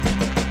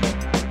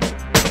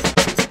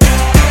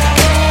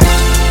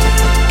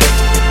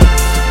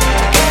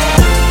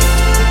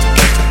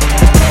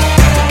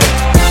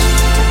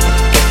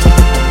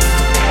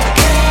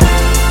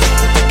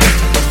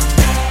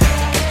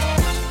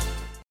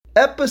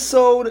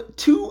Episode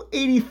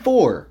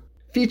 284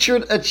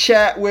 featured a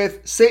chat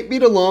with St.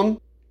 Bede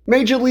alum,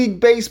 Major League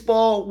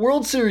Baseball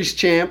World Series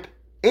champ,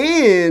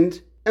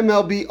 and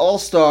MLB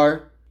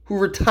All-Star who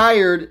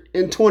retired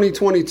in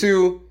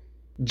 2022,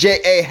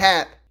 J.A.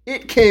 Happ.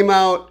 It came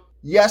out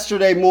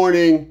yesterday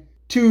morning,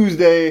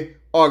 Tuesday,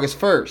 August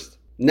 1st.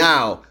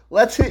 Now,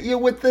 let's hit you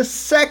with the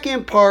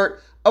second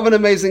part of an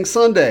amazing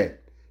Sunday.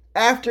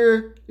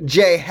 After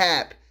J.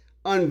 Happ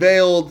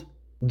unveiled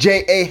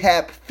J.A.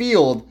 Happ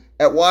Field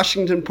at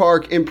Washington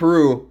Park in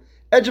Peru,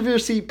 Edge of Your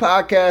Seat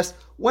podcast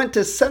went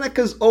to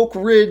Seneca's Oak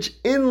Ridge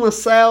in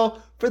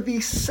LaSalle for the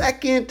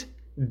second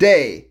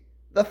day,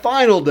 the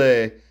final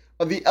day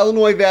of the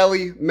Illinois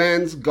Valley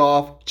Men's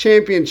Golf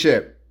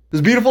Championship. It was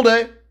a beautiful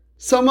day,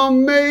 some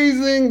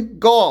amazing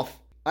golf.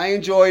 I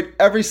enjoyed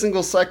every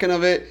single second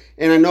of it,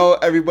 and I know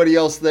everybody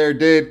else there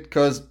did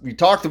because we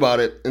talked about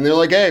it, and they're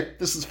like, hey,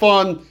 this is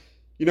fun.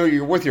 You know,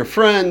 you're with your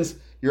friends,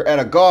 you're at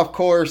a golf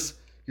course,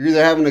 you're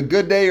either having a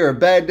good day or a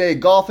bad day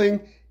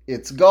golfing.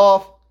 It's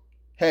golf.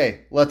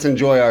 Hey, let's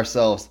enjoy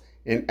ourselves.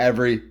 And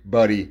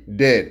everybody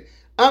did.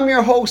 I'm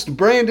your host,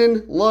 Brandon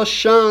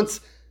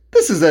LaChance.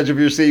 This is Edge of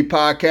Your Seat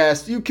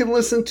podcast. You can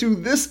listen to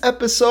this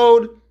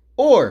episode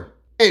or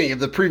any of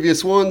the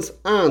previous ones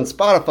on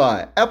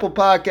Spotify, Apple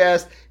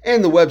Podcasts,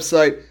 and the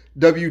website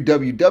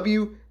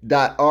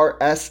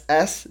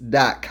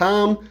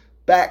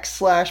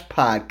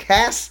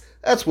www.rss.com/podcasts.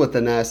 That's with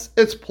an S.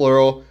 It's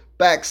plural.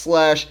 /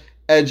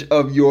 Edge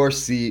of Your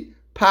Seat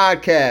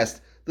podcast.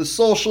 The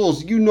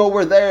socials, you know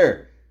we're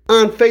there.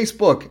 On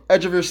Facebook,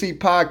 Edge of Your Seat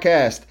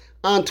podcast.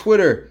 On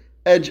Twitter,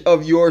 Edge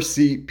of Your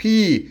Seat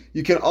P.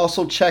 You can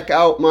also check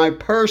out my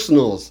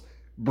personals.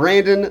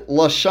 Brandon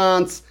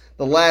LaChance.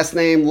 The last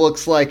name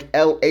looks like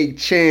L.A.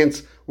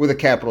 Chance with a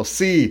capital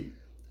C.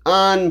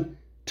 On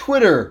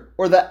Twitter,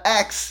 or the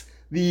X,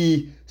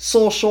 the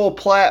social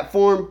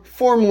platform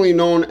formerly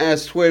known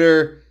as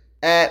Twitter,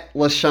 at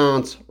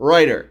LaChance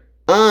Writer.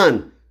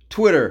 On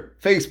Twitter,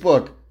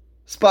 Facebook,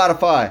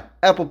 Spotify,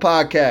 Apple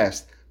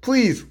Podcast.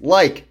 Please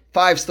like,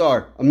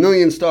 5-star,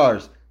 1,000,000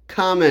 stars,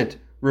 comment,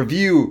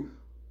 review,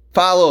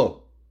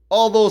 follow,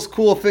 all those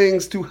cool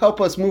things to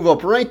help us move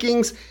up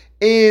rankings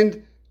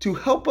and to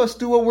help us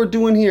do what we're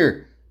doing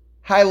here.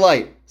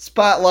 Highlight,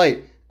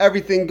 spotlight,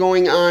 everything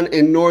going on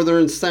in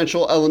northern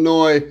central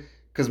Illinois.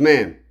 Because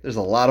man, there's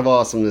a lot of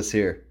awesomeness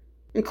here,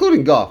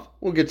 including golf.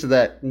 We'll get to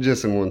that in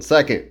just in 1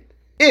 second.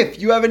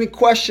 If you have any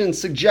questions,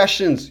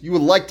 suggestions, you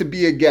would like to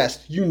be a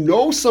guest, you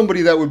know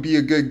somebody that would be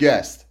a good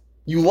guest,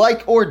 you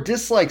like or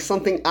dislike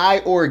something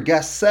I or a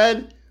guest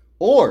said,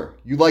 or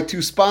you'd like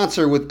to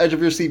sponsor with Edge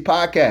of Your Seat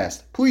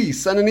Podcast,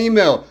 please send an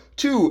email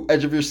to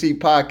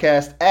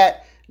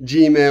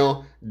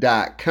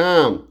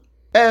edgeofyourseatpodcast@gmail.com.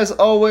 As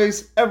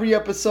always, every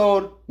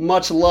episode,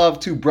 much love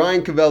to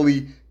Brian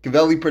Cavelli,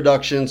 Cavelli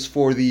Productions,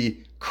 for the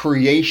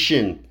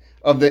creation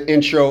of the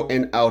intro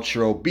and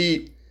outro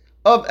beat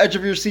of Edge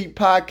of Your Seat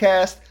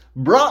podcast,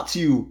 brought to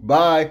you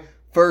by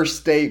First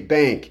State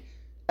Bank.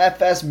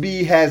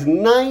 FSB has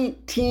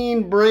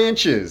 19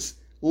 branches,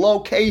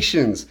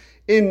 locations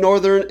in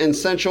northern and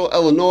central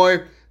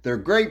Illinois. They're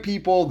great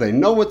people. They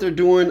know what they're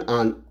doing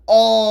on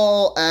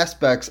all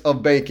aspects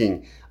of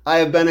banking. I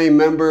have been a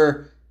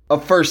member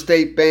of First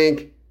State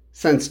Bank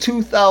since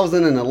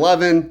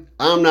 2011.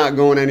 I'm not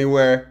going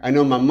anywhere. I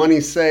know my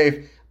money's safe.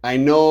 I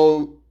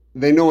know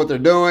they know what they're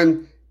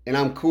doing, and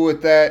I'm cool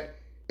with that.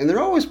 And they're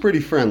always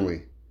pretty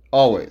friendly.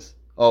 Always.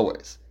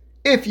 Always.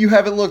 If you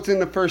haven't looked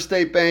into First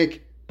State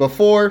Bank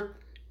before,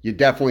 you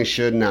definitely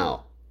should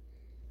now.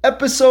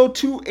 Episode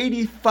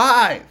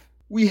 285.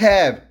 We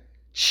have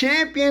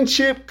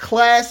Championship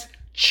Class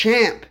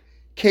Champ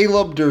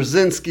Caleb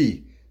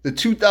Dzierzynski. The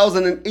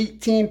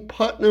 2018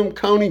 Putnam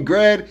County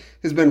grad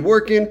has been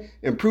working,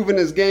 improving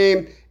his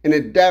game, and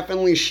it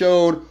definitely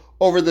showed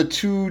over the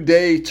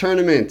 2-day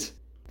tournament.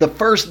 The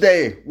first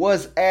day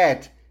was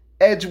at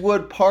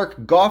Edgewood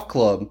Park Golf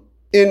Club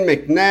in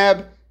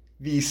McNabb.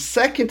 The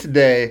second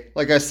day,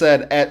 like I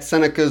said, at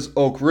Seneca's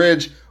Oak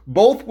Ridge.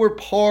 Both were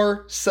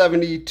par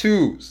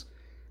 72s.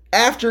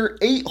 After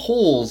 8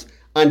 holes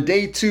on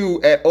day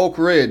 2 at Oak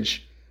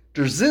Ridge,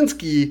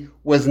 Dzierzynski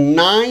was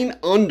 9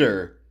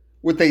 under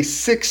with a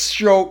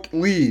 6-stroke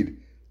lead.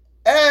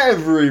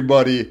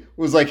 Everybody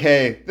was like,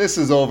 hey, this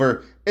is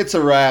over. It's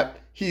a wrap.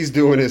 He's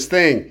doing his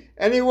thing.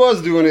 And he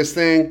was doing his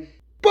thing,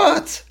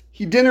 but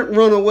he didn't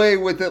run away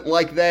with it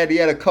like that. He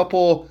had a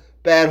couple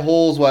bad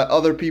holes while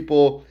other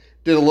people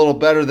did a little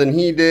better than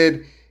he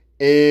did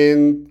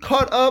and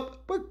caught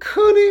up, but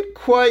couldn't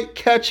quite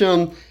catch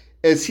him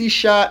as he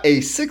shot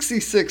a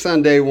 66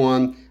 on day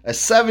 1, a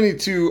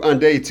 72 on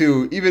day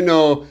 2. Even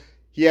though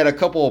he had a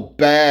couple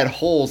bad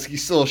holes, he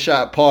still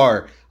shot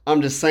par.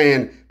 I'm just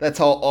saying that's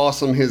how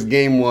awesome his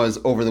game was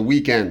over the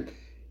weekend.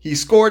 He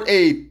scored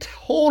a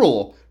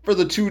total for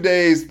the 2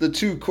 days, the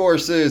 2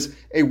 courses,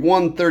 a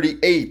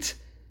 138.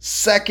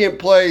 Second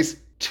place,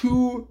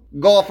 2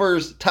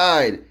 golfers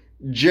tied.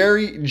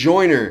 Jerry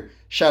Joyner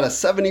shot a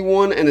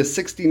 71 and a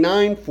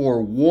 69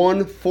 for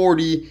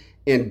 140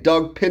 and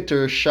Doug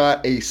Pinter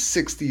shot a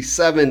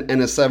 67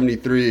 and a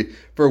 73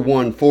 for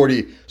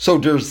 140. So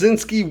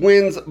Dzierzynski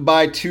wins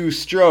by 2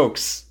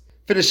 strokes.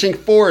 Finishing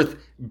fourth,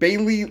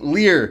 Bailey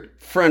Lear,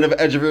 friend of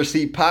Edge of Your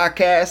Seat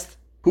podcast,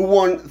 who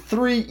won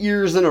 3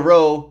 years in a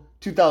row,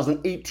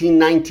 2018,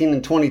 19,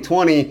 and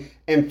 2020,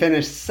 and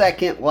finished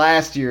second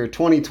last year,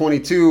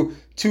 2022,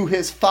 to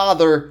his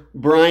father,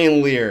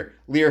 Brian Lear.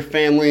 Lear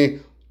family,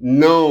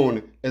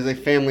 known as a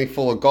family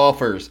full of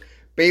golfers.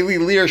 Bailey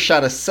Lear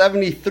shot a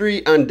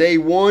 73 on day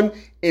 1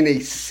 and a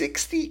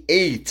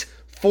 68,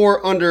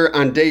 4 under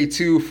on day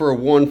 2 for a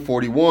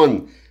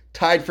 141.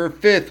 Tied for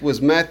fifth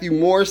was Matthew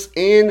Morse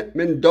and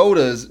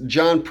Mendota's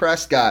John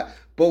Prescott.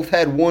 Both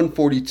had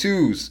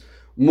 142s.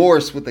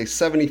 Morse with a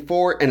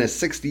 74 and a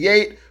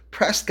 68.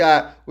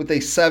 Prescott with a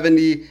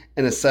 70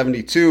 and a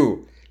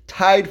 72.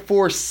 Tied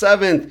for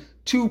seventh,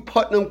 2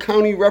 Putnam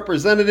County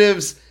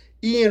representatives,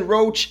 Ian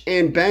Roach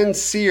and Ben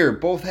Sear.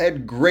 Both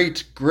had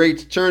great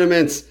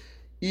tournaments.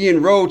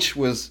 Ian Roach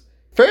was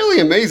fairly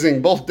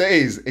amazing both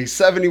days. A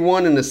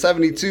 71 and a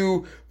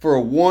 72 for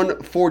a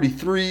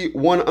 143,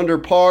 1 under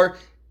par.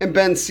 And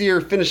Ben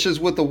Sear finishes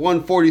with a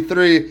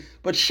 143,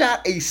 but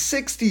shot a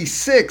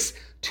 66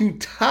 to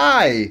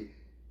tie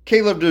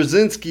Caleb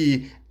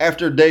Dzierzynski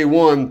after day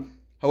 1.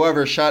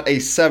 However, shot a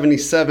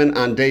 77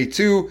 on day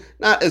 2,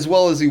 not as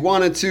well as he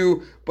wanted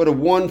to, but a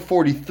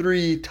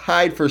 143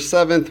 tied for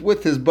 7th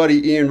with his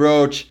buddy Ian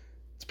Roach.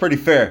 It's pretty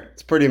fair.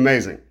 It's pretty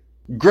amazing.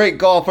 Great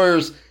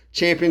golfers.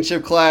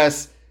 Championship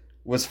class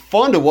was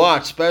fun to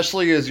watch,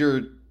 especially as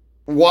you're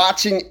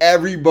watching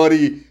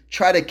everybody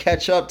try to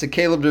catch up to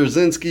Caleb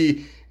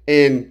Dzierzynski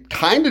and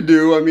kind of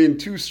do. I mean,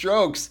 2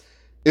 strokes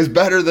is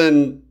better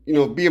than,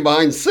 being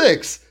behind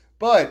 6,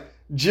 but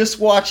just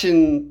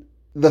watching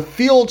the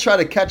field try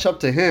to catch up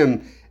to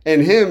him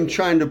and him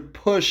trying to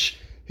push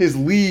his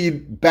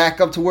lead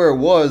back up to where it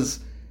was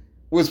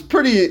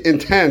pretty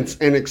intense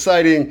and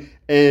exciting.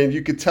 And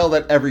you could tell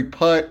that every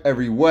putt,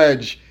 every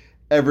wedge,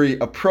 every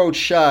approach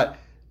shot,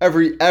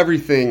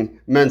 everything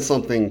meant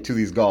something to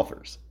these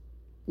golfers.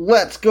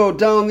 Let's go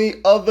down the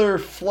other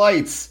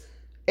flights.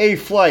 A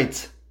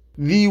flight.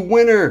 The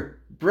winner,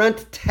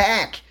 Brent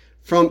Tack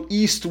from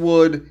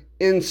Eastwood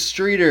in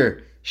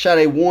Streator, shot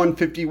a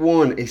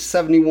 151, a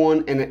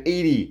 71, and an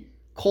 80.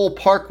 Cole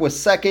Park was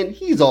second.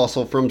 He's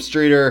also from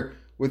Streator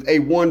with a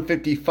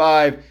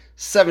 155,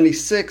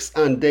 76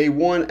 on day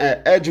 1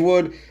 at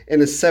Edgewood,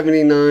 and a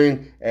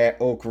 79 at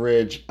Oak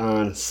Ridge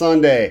on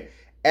Sunday.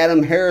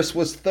 Adam Harris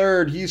was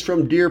third. He's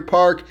from Deer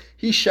Park.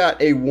 He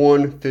shot a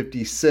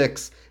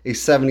 156, a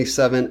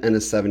 77, and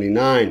a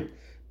 79.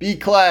 B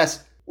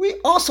class, we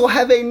also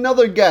have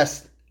another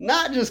guest,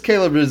 not just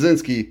Caleb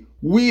Dzierzynski.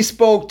 We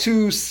spoke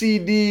to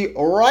CD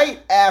right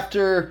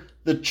after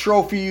the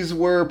trophies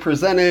were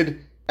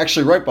presented,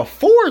 actually right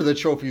before the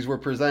trophies were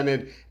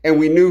presented, and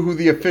we knew who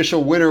the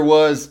official winner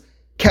was.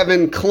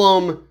 Kevin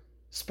Klum,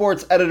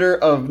 sports editor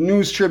of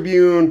News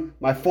Tribune,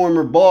 my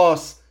former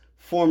boss,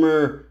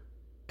 former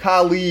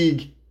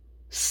colleague,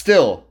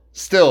 still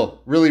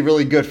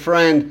really good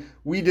friend.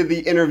 We did the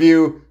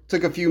interview,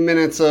 took a few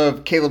minutes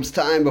of Caleb's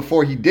time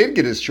before he did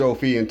get his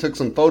trophy and took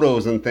some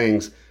photos and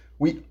things.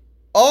 We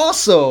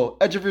also,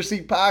 Edge of Your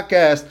Seat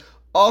podcast,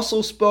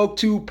 also spoke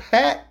to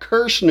Pat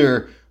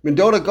Kerchner,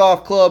 Mendota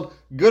Golf Club,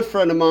 good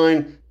friend of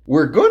mine.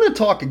 We're going to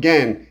talk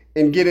again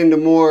and get into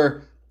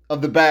more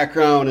of the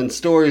background and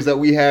stories that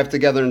we have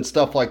together and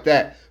stuff like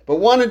that. But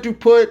wanted to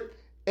put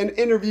an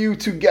interview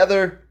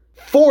together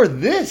for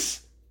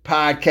this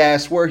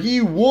podcast where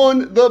he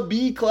won the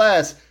B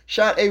class,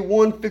 shot a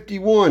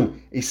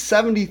 151, a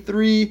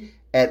 73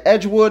 at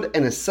Edgewood,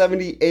 and a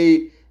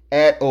 78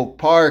 at Oak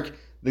Park.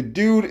 The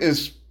dude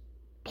is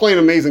playing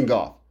amazing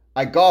golf.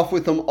 I golf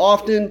with him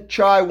often,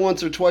 try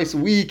once or twice a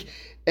week,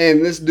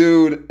 and this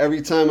dude,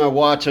 every time I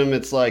watch him,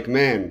 it's like,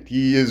 man,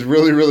 he is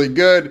really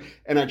good,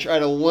 and I try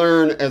to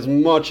learn as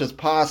much as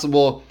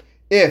possible.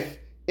 If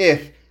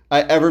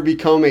I ever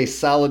become a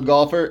solid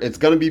golfer, it's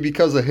going to be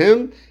because of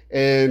him,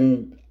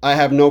 and I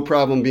have no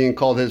problem being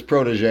called his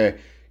protege,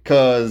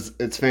 because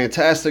it's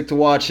fantastic to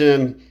watch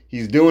him.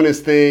 He's doing his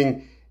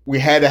thing. We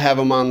had to have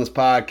him on this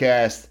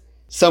podcast.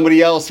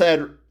 Somebody else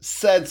had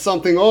said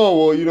something,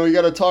 you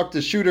got to talk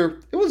to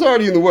Shooter. It was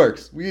already in the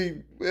works.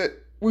 We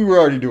were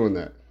already doing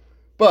that.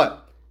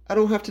 But I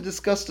don't have to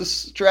discuss the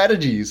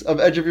strategies of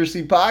Edge of Your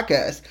Seat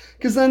podcast,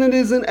 because then it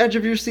is an Edge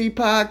of Your Seat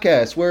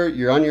podcast where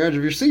you're on your edge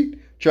of your seat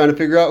trying to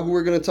figure out who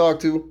we're going to talk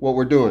to, what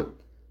we're doing.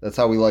 That's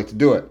how we like to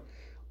do it.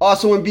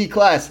 Also in B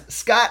class,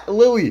 Scott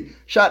Lilly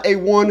shot a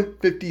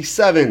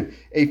 157,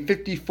 a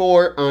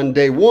 54 on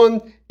day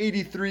 1,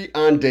 83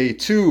 on day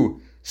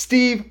 2.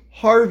 Steve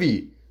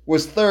Harvey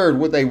was third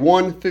with a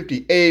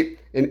 158,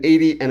 an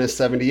 80, and a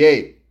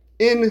 78.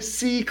 In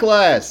C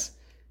class,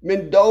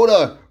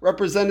 Mendota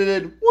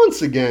represented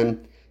once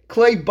again.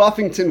 Clay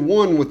Buffington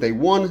won with a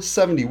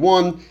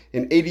 171,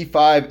 an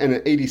 85, and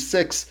an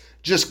 86.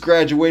 Just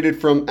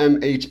graduated from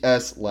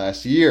MHS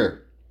last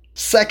year.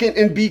 Second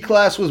in B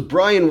class was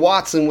Brian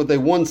Watson with a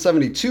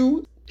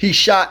 172. He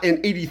shot an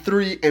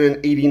 83 and an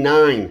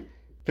 89.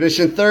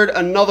 Finishing third,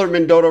 another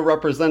Mendota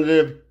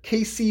representative,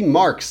 Casey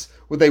Marks,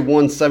 with a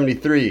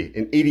 173,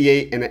 an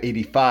 88, and an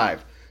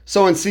 85.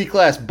 So in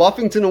C-Class,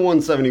 Buffington a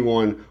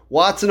 171,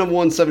 Watson a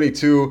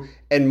 172,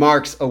 and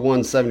Marks a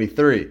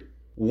 173.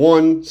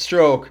 One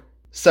stroke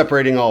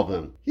separating all of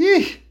them.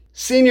 Yee!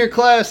 Senior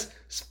class,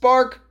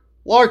 Spark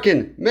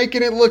Larkin,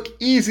 making it look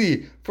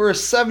easy for a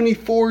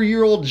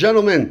 74-year-old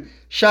gentleman.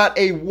 Shot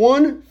a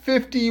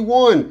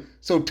 151,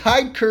 so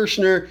tied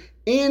Kerchner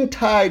and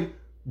tied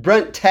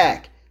Brent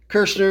Tack.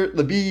 Kerchner,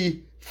 the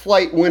B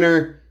Flite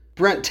winner,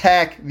 Brent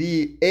Tack,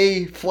 the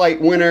A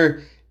Flite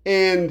winner,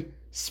 and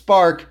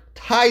Spark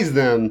ties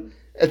them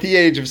at the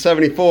age of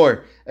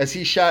 74 as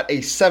he shot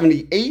a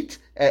 78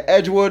 at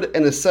Edgewood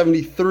and a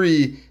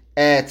 73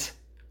 at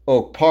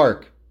Oak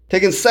Park.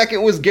 Taking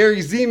second was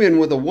Gary Zeman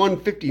with a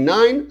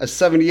 159, a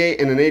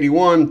 78, and an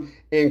 81,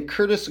 and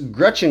Curtis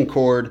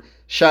Gretchencord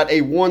shot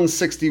a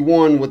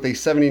 161 with a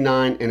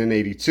 79 and an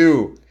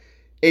 82.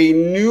 A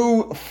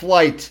new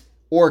flight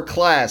or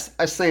class,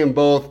 I say them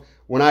both.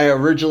 When I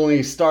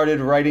originally started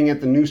writing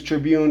at the News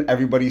Tribune,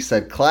 everybody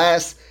said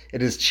class.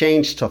 It has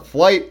changed to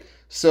flight.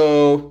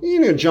 So,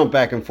 jump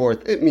back and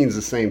forth. It means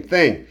the same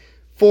thing.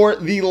 For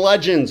the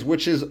Legends,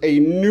 which is a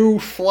new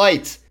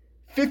flight,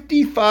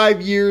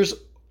 55 years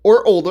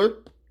or older,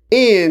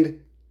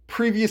 and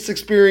previous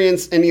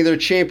experience in either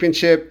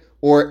championship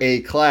or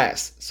A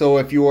class. So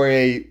if you are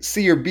a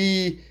C or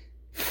B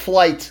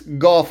flight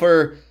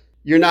golfer,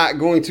 you're not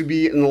going to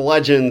be in the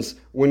Legends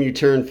when you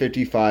turn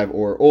 55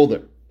 or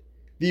older.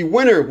 The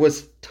winner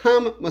was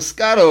Tom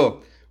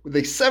Moscato with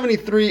a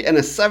 73 and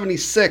a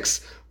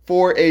 76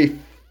 for a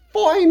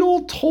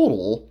final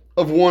total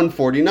of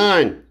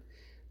 149.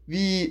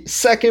 The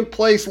second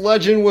place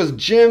legend was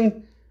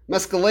Jim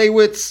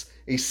Meskalewicz,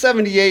 a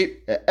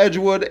 78 at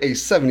Edgewood, a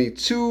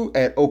 72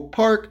 at Oak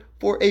Park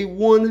for a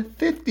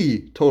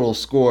 150 total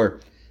score.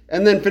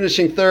 And then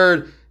finishing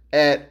third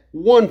at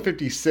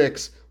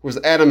 156 was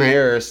Adam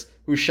Harris,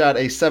 who shot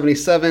a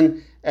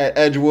 77 at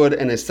Edgewood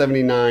and a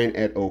 79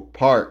 at Oak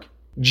Park.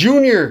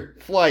 Junior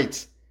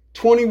flights,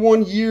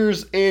 21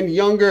 years and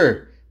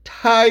younger,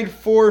 tied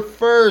for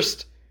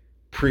first.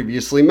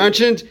 Previously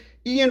mentioned,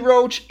 Ian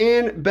Roach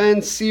and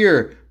Ben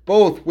Sear,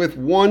 both with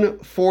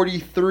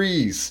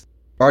 143s.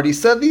 Already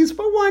said these,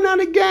 but why not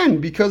again?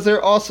 Because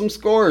they're awesome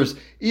scores.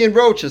 Ian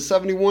Roach, a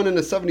 71 and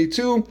a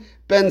 72.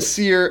 Ben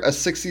Sear, a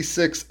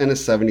 66 and a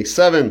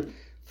 77.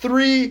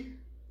 Three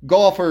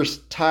golfers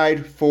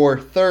tied for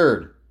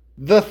third.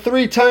 The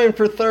three tying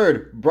for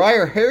third,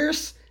 Briar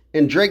Harris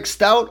and Drake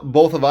Stout,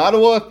 both of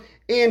Ottawa,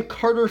 and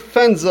Carter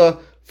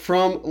Fenza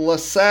from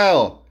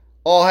LaSalle.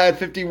 All had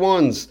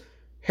 51s.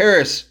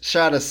 Harris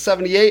shot a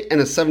 78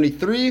 and a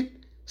 73.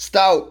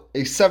 Stout,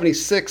 a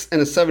 76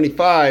 and a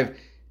 75.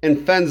 And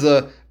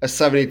Fenza, a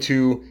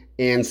 72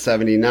 and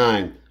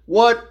 79.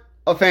 What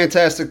a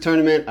fantastic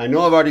tournament. I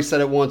know I've already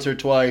said it once or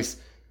twice.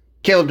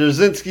 Caleb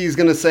Dzierzynski is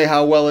going to say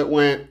how well it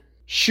went.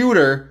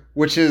 Shooter,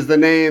 which is the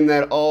name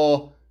that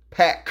all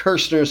Pat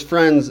Kerchner's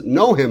friends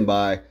know him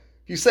by.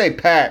 If you say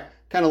Pat,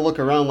 kind of look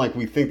around like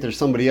we think there's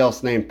somebody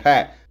else named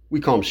Pat. We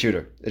call him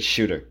Shooter. It's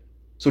Shooter.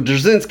 So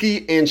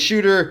Dzierzynski and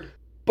Shooter,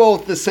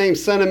 both the same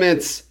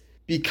sentiments,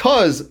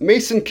 because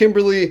Mason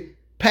Kimberly,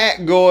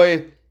 Pat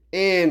Goy,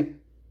 and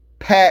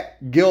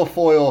Pat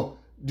Guilfoyle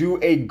do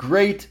a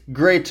great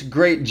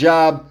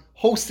job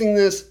hosting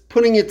this,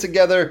 putting it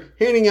together,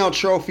 handing out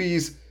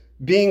trophies,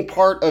 being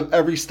part of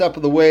every step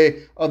of the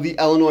way of the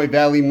Illinois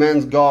Valley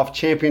Men's Golf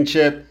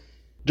Championship.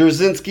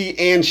 Dzierzynski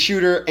and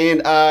Shooter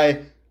and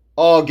I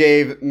all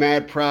gave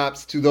mad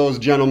props to those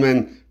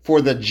gentlemen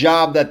for the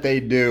job that they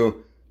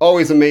do.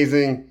 Always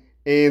amazing,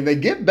 and they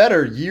get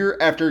better year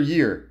after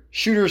year.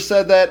 Shooter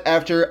said that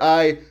after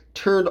I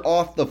turned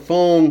off the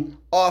phone,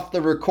 off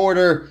the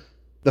recorder,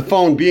 the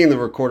phone being the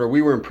recorder.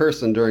 We were in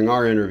person during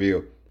our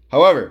interview.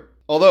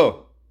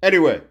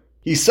 Anyway,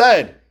 he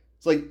said,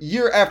 it's like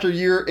year after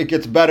year, it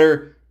gets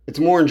better. It's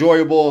more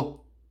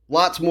enjoyable,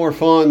 lots more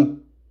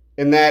fun.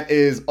 And that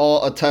is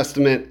all a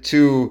testament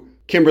to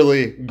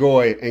Kimberly,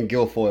 Goy, and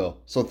Guilfoyle.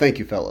 So thank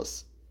you,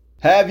 fellas.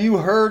 Have you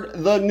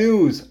heard the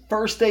news?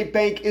 First State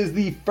Bank is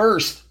the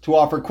first to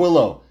offer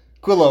Quillo.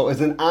 Quillo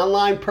is an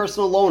online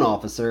personal loan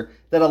officer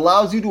that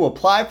allows you to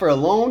apply for a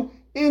loan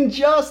in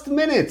just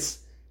minutes.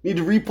 Need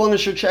to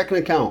replenish your checking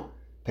account,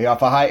 pay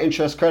off a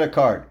high-interest credit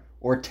card,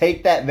 or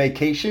take that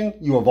vacation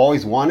you have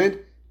always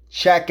wanted?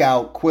 Check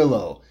out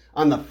Quillo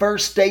on the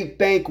First State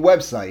Bank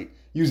website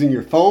using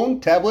your phone,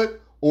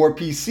 tablet, or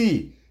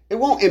PC. It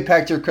won't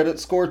impact your credit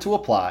score to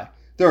apply.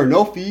 There are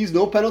no fees,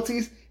 no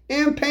penalties,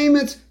 and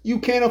payments you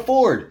can't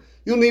afford.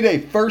 You'll need a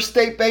First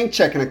State Bank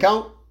checking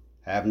account.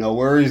 Have no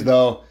worries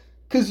though,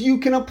 because you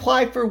can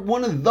apply for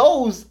one of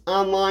those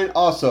online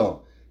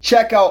also.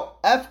 Check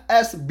out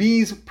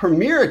FSB's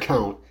Premier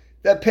account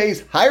that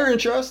pays higher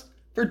interest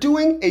for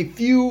doing a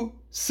few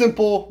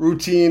simple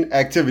routine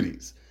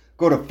activities.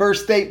 Go to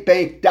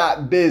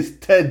firststatebank.biz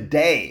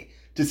today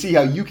to see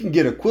how you can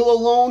get a Quillo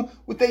loan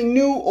with a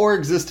new or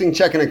existing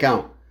checking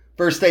account.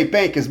 First State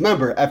Bank is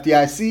member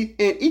FDIC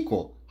and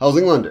equal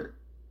housing lender.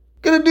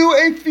 Gonna do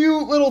a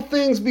few little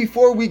things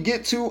before we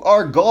get to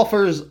our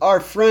golfers, our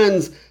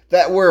friends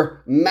that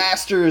were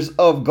masters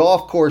of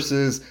golf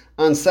courses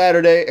on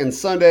Saturday and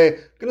Sunday.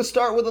 Gonna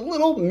start with a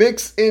little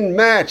mix and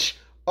match.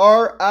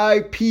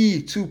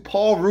 R.I.P. to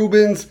Paul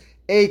Reubens,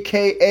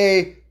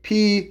 aka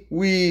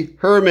Wee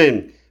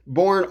Herman.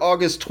 Born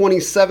August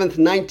 27th,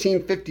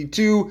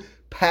 1952,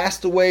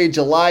 passed away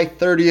July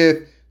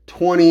 30th,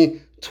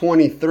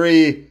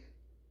 2023.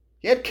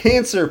 He had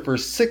cancer for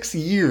 6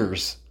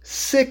 years.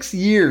 6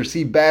 years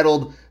he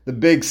battled the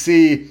big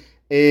C,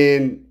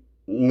 and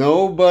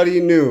nobody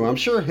knew. I'm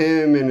sure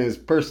him and his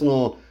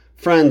personal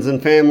friends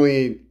and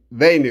family,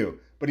 they knew.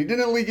 But he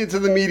didn't leak it to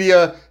the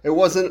media. It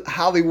wasn't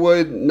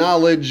Hollywood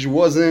knowledge,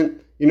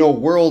 wasn't,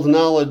 world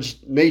knowledge,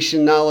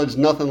 nation knowledge,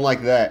 nothing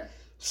like that.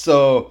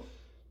 So,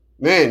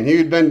 man, he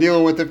had been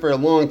dealing with it for a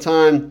long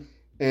time,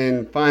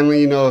 and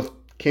finally,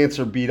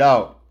 cancer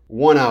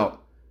won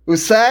out. It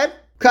was sad,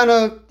 kind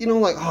of,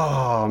 like,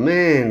 oh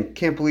man,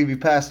 can't believe he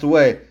passed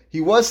away.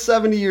 He was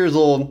 70 years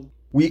old.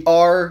 We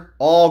are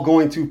all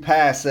going to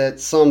pass at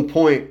some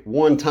point,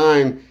 one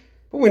time,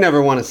 but we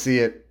never want to see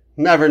it.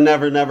 Never,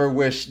 never, never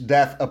wish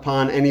death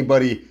upon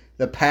anybody,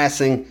 the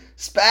passing,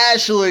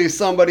 especially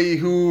somebody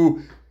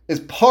who is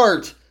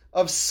part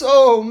of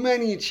so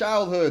many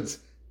childhoods.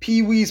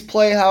 Pee-wee's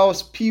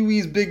Playhouse,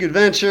 Pee-wee's Big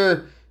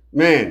Adventure.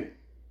 Man,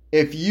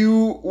 if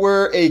you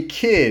were a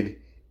kid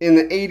in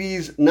the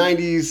 80s,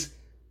 90s,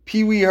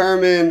 Pee-wee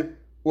Herman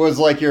was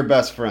like your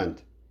best friend.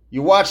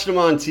 You watched him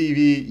on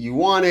TV, you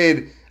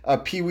wanted a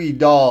Pee-wee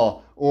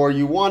doll, or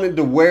you wanted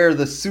to wear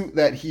the suit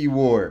that he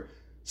wore.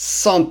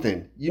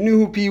 Something. You knew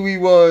who Pee-wee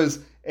was,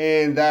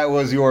 and that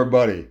was your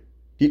buddy.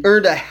 He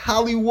earned a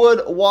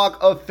Hollywood Walk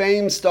of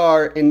Fame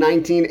star in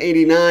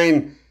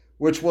 1989,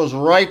 which was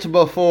right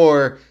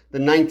before the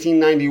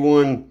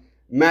 1991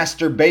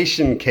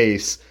 masturbation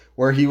case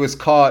where he was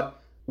caught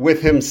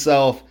with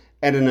himself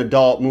at an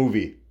adult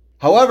movie.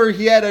 However,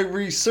 he had a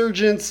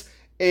resurgence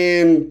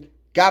and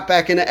got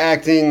back into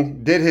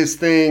acting, did his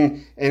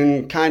thing,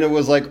 and kind of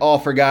was like all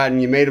forgotten.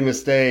 You made a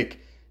mistake,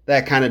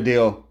 that kind of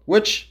deal.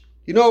 Which,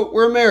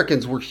 we're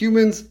Americans, we're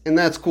humans, and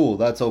that's cool.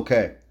 That's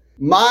okay.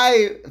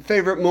 My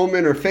favorite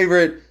moment or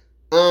favorite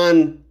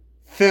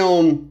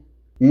on-film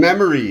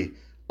memory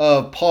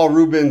of Paul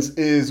Reubens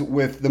is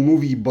with the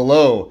movie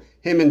Below.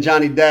 Him and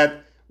Johnny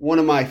Depp, one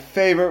of my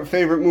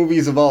favorite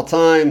movies of all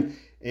time.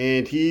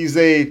 And he's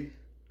a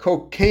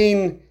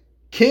cocaine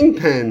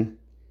kingpin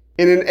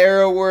in an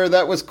era where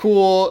that was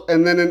cool,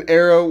 and then an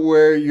era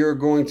where you're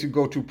going to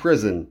go to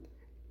prison,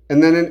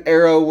 and then an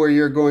era where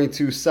you're going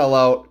to sell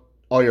out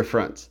all your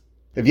friends.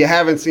 If you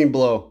haven't seen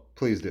Blow,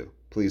 please do.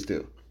 Please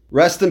do.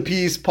 Rest in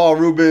peace, Paul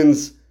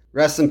Reubens.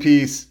 Rest in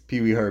peace,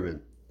 Pee-wee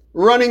Herman.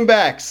 Running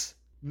backs.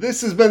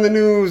 This has been the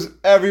news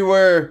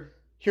everywhere.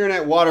 Hearing it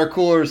at water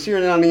coolers,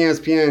 hearing it on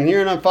ESPN,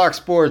 hearing it on Fox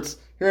Sports,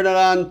 hearing it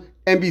on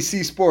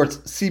NBC Sports,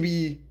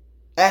 CBS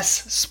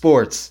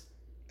Sports.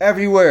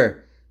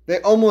 Everywhere. They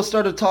almost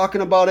started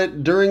talking about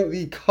it during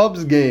the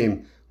Cubs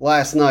game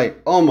last night.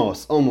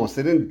 Almost.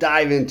 They didn't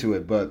dive into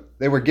it, but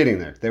they were getting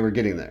there.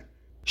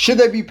 Should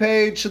they be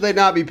paid? Should they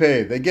not be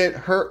paid? They get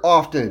hurt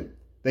often.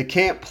 They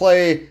can't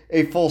play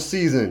a full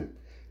season.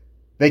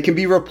 They can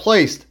be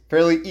replaced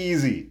fairly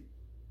easy.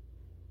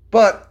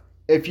 But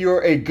if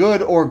you're a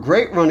good or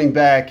great running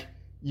back,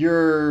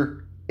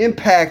 your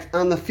impact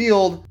on the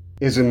field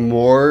is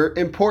more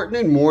important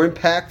and more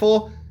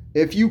impactful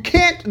if you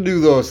can't do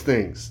those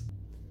things.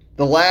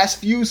 The last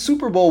few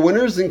Super Bowl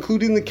winners,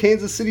 including the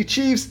Kansas City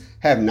Chiefs,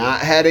 have not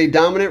had a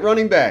dominant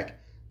running back.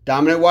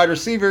 Dominant wide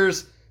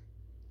receivers,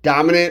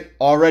 dominant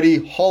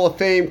already Hall of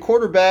Fame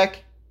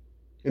quarterback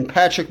in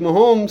Patrick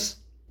Mahomes,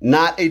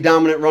 not a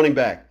dominant running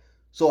back.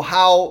 So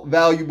how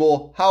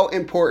valuable, how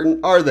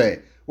important are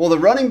they? Well, the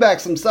running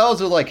backs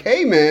themselves are like,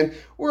 hey man,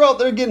 we're out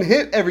there getting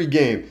hit every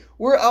game.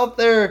 We're out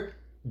there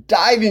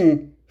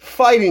diving,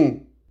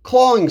 fighting,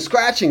 clawing,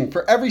 scratching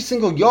for every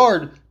single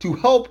yard to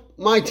help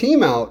my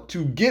team out,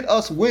 to get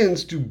us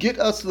wins, to get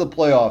us to the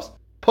playoffs,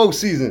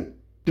 postseason,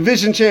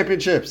 division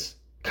championships,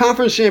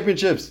 conference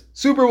championships,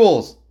 Super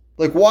Bowls.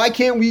 Like, why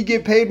can't we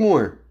get paid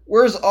more?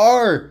 Where's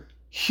our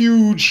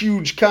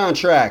huge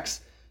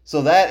contracts?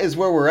 So that is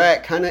where we're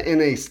at, kind of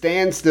in a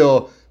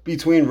standstill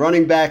between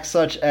running backs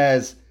such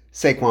as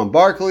Saquon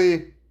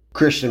Barkley,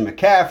 Christian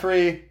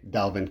McCaffrey,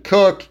 Dalvin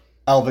Cook,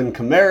 Alvin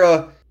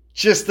Kamara,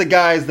 just the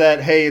guys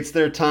that, hey, it's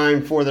their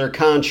time for their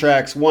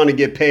contracts, want to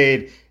get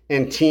paid,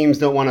 and teams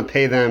don't want to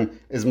pay them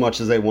as much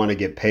as they want to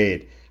get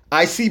paid.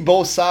 I see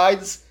both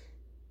sides.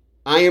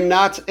 I am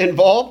not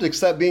involved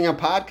except being a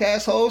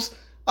podcast host.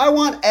 I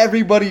want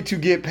everybody to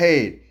get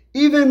paid.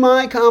 Even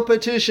my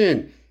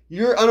competition.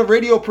 You're on a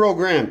radio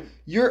program.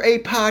 You're a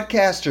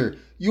podcaster.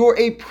 You're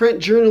a print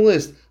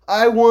journalist.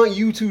 I want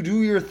you to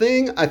do your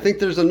thing. I think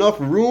there's enough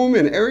room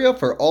and area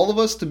for all of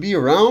us to be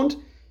around.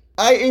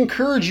 I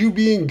encourage you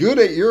being good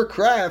at your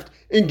craft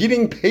and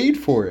getting paid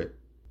for it.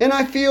 And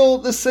I feel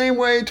the same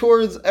way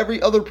towards every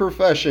other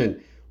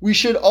profession. We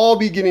should all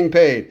be getting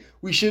paid.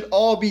 We should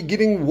all be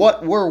getting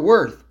what we're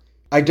worth.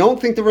 I don't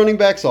think the running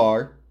backs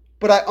are.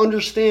 But I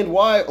understand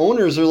why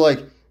owners are like,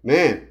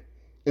 man,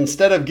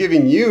 instead of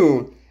giving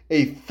you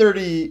a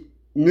 30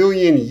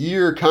 million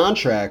year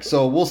contract,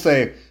 so we'll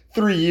say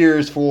 3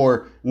 years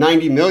for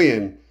 90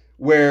 million,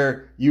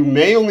 where you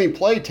may only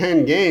play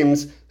 10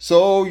 games,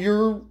 so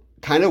you're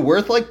kind of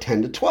worth like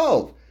 10 to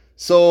 12.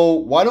 So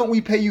why don't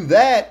we pay you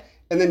that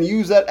and then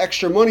use that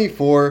extra money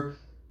for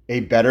a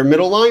better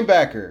middle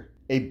linebacker,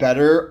 a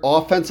better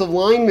offensive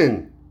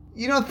lineman,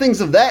 things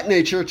of that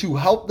nature to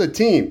help the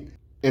team.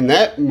 In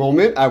that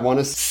moment, I want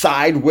to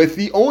side with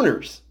the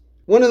owners.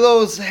 One of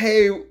those,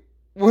 hey,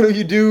 what do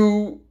you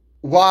do?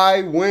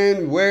 Why,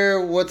 when,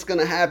 where, what's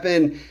going to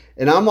happen?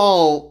 And I'm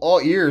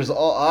all ears,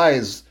 all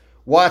eyes,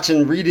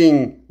 watching,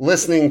 reading,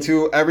 listening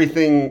to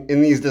everything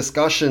in these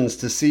discussions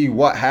to see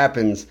what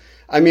happens.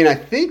 I mean, I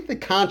think the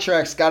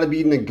contract's got to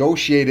be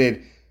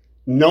negotiated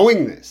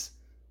knowing this.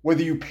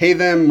 Whether you pay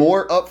them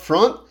more up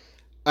front,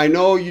 I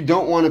know you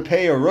don't want to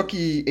pay a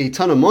rookie a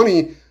ton of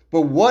money,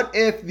 but what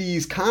if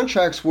these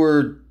contracts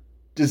were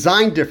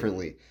designed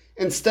differently?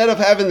 Instead of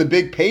having the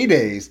big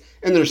paydays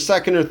in their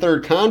second or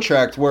third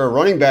contract where a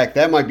running back,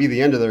 that might be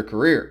the end of their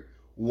career.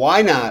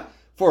 Why not,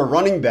 for a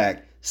running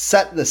back,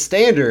 set the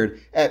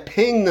standard at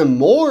paying them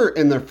more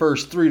in their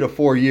first 3 to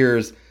 4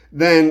 years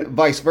than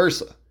vice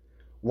versa?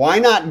 Why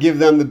not give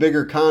them the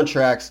bigger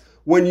contracts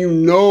when you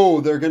know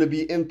they're going to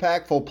be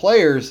impactful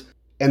players,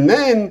 and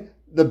then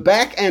the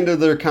back end of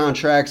their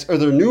contracts or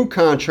their new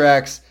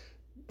contracts,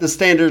 the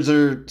standards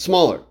are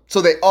smaller.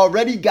 So they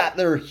already got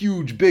their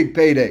huge, big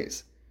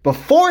paydays.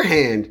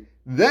 Beforehand,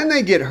 then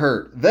they get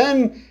hurt.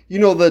 Then,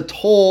 the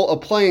toll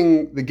of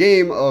playing the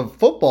game of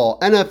football,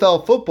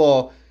 NFL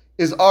football,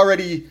 is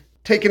already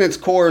taking its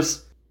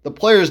course. The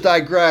players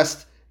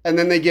digressed, and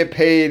then they get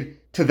paid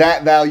to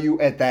that value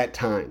at that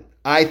time.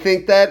 I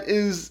think that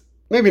is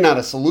maybe not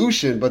a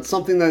solution, but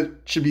something that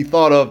should be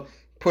thought of,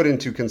 put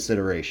into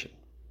consideration.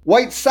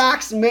 White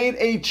Sox made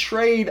a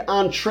trade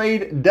on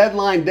trade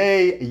deadline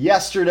day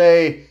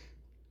yesterday.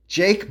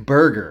 Jake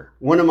Burger,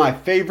 one of my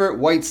favorite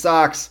White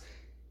Sox,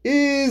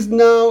 is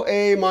now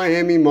a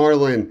Miami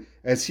Marlin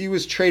as he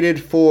was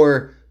traded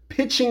for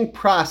pitching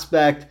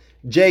prospect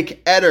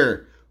Jake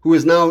Eder, who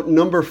is now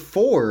number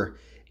 4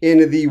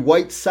 in the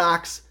White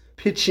Sox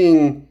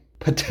pitching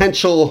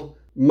potential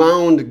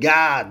mound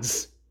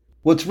gods.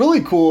 What's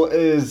really cool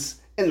is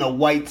in the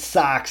White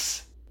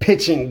Sox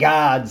pitching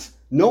gods,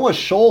 Noah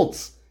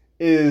Schultz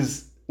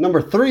is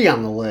number 3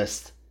 on the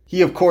list.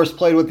 He, of course,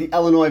 played with the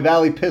Illinois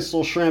Valley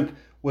Pistol Shrimp,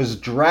 was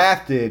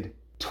drafted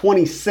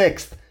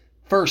 26th,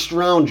 first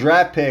round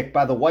draft pick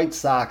by the White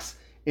Sox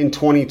in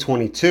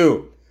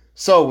 2022.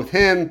 So with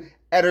him,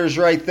 Eder's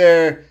right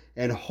there,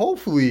 and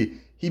hopefully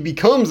he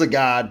becomes a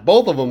god,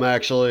 both of them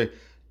actually,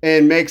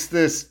 and makes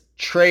this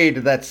trade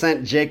that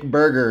sent Jake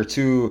Burger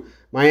to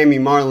Miami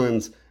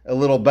Marlins a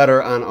little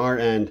better on our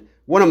end.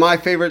 One of my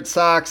favorite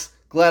Sox.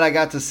 Glad I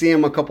got to see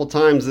him a couple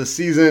times this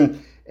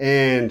season.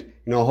 And,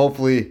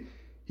 hopefully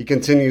he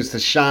continues to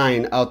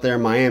shine out there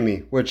in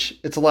Miami, which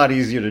it's a lot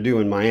easier to do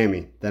in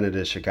Miami than it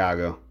is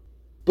Chicago.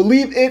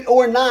 Believe it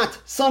or not,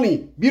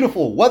 sunny,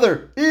 beautiful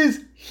weather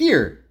is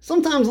here.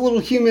 Sometimes a little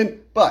humid,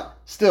 but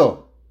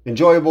still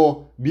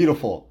enjoyable,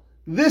 beautiful.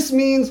 This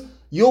means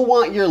you'll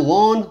want your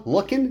lawn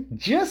looking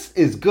just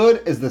as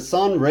good as the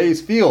sun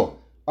rays feel.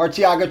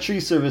 Arteaga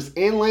Tree Service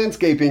and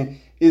Landscaping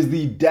is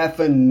the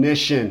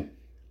definition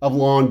of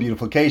lawn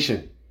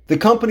beautification. The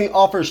company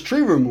offers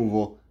tree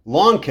removal,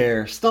 lawn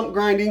care, stump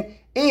grinding,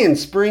 and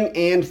spring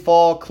and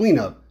fall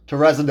cleanup to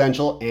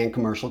residential and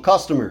commercial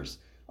customers.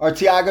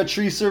 Arteaga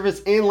Tree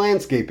Service and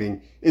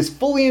Landscaping is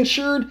fully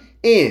insured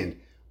and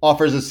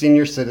offers a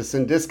senior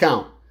citizen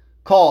discount.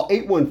 Call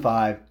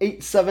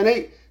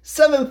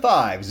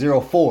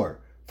 815-878-7504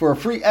 for a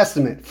free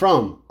estimate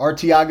from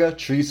Arteaga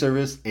Tree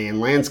Service and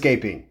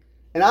Landscaping.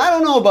 And I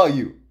don't know about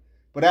you,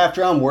 but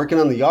after I'm working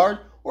on the yard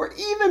or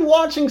even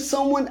watching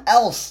someone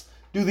else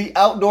do the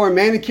outdoor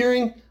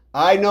manicuring,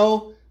 I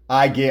know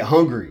I get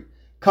hungry.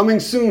 Coming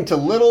soon to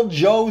Little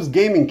Joe's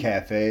Gaming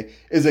Cafe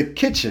is a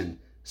kitchen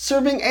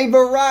serving a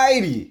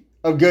variety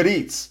of good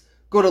eats.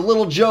 Go to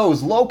Little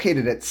Joe's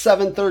located at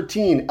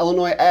 713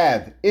 Illinois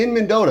Ave in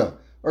Mendota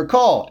or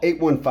call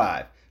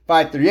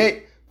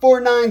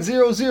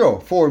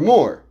 815-538-4900 for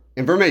more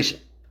information.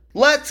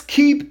 Let's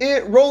keep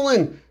it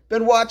rolling.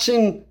 Been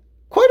watching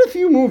quite a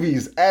few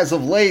movies as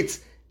of late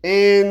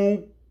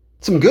and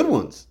some good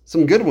ones.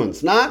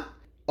 Not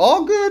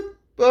all good,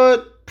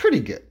 but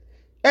pretty good.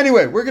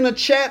 Anyway, we're going to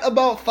chat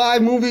about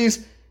 5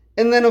 movies,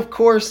 and then, of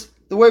course,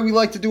 the way we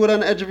like to do it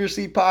on Edge of Your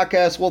Seat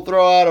podcast, we'll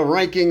throw out a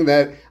ranking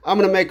that I'm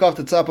going to make off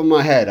the top of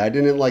my head. I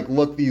didn't,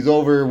 look these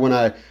over when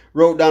I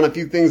wrote down a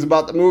few things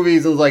about the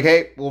movies and was like,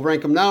 hey, we'll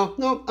rank them now.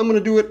 No, I'm going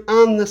to do it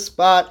on the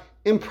spot,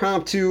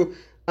 impromptu,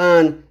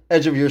 on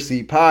Edge of Your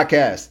Seat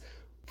podcast.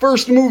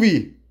 First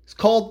movie is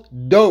called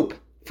Dope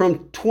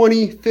from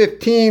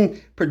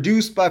 2015,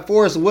 produced by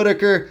Forrest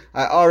Whitaker.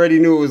 I already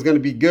knew it was going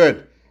to be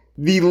good.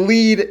 The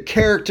lead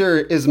character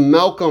is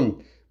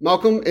Malcolm.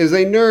 Malcolm is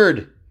a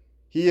nerd.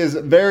 He is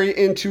very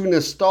into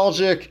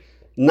nostalgic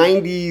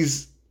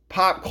 90s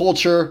pop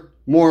culture,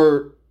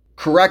 more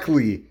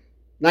correctly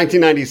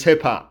 1990s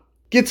hip hop.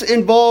 Gets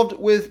involved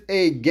with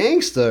a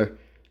gangster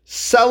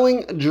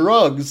selling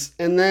drugs,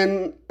 and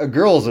then a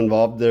girl's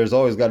involved. There's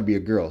always got to be a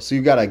girl. So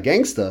you got a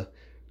gangster,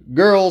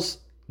 girls,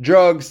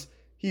 drugs.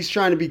 He's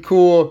trying to be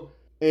cool,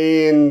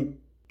 and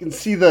you can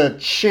see the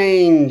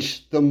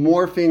change, the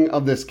morphing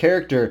of this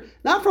character,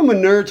 not from a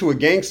nerd to a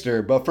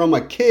gangster, but from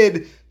a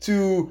kid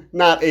to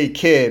not a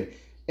kid.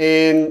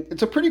 And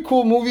it's a pretty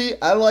cool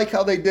movie. I like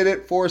how they did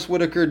it. Forrest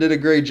Whitaker did a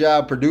great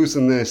job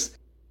producing this.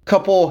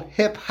 Couple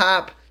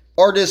hip-hop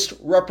artist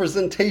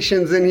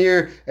representations in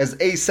here, as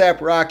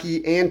A$AP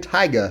Rocky and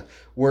Tyga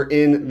were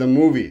in the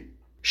movie.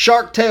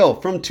 Shark Tale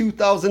from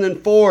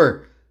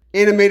 2004.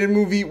 Animated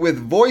movie with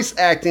voice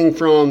acting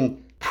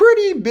from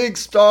pretty big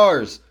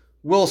stars.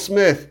 Will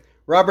Smith,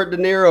 Robert De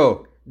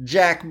Niro,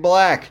 Jack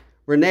Black,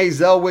 Renee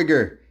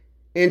Zellweger,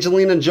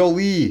 Angelina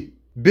Jolie.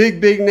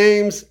 Big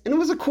names, and it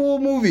was a cool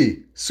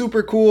movie.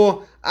 Super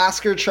cool.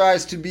 Oscar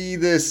tries to be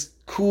this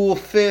cool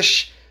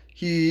fish.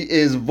 He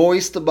is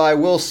voiced by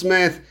Will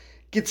Smith.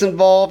 Gets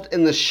involved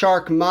in the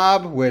shark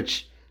mob,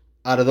 which,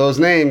 out of those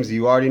names,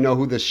 you already know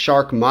who the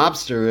shark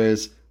mobster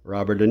is.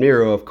 Robert De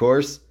Niro, of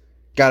course.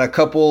 Got a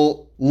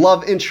couple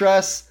love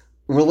interests,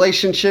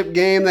 relationship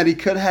game that he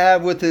could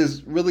have with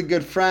his really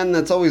good friend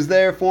that's always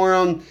there for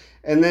him.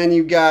 And then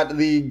you got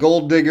the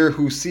gold digger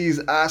who sees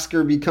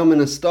Oscar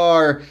becoming a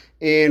star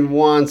and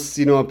wants,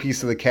 a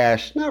piece of the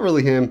cash. Not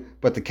really him,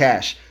 but the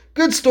cash.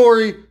 Good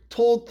story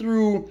told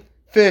through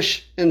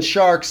fish and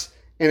sharks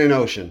in an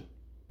ocean.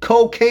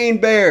 Cocaine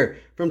Bear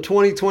from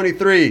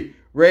 2023.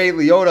 Ray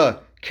Liotta,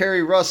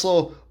 Kerry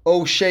Russell,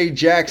 O'Shea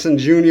Jackson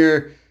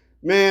Jr.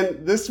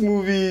 Man, this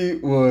movie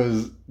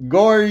was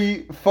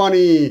gory,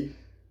 funny,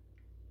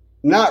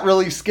 not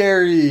really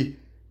scary.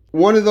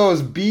 One of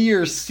those B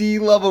or C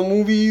level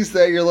movies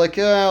that you're like,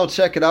 yeah, I'll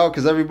check it out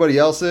because everybody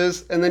else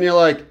is. And then you're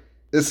like,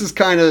 this is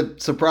kind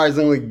of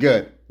surprisingly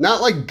good.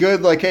 Not like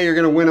good, like, hey, you're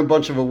going to win a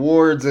bunch of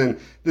awards and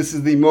this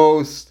is the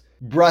most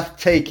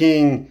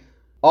breathtaking,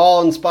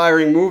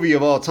 awe-inspiring movie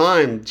of all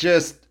time.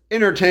 Just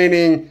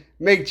entertaining,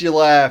 made you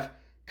laugh,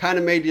 kind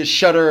of made you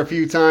shudder a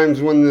few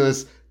times when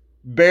this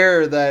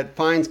bear that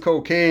finds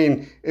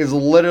cocaine is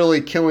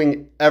literally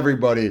killing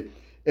everybody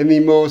in the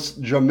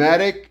most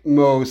dramatic,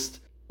 most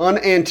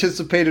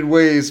unanticipated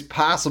ways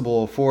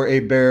possible for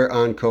a bear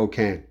on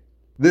cocaine.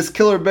 This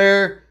killer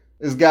bear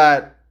has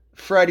got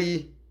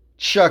Freddy,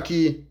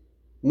 Chucky,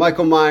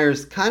 Michael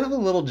Myers, kind of a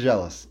little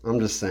jealous, I'm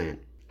just saying.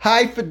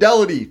 High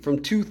Fidelity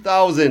from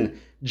 2000,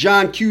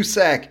 John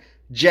Cusack,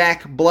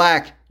 Jack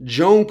Black,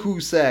 Joan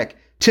Cusack,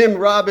 Tim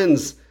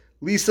Robbins,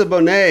 Lisa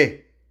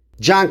Bonet.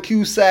 John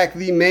Cusack,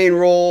 the main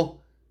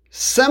role,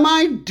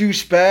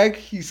 semi-douchebag.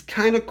 He's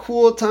kind of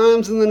cool at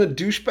times and then a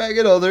douchebag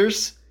at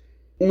others.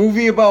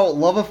 Movie about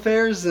love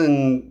affairs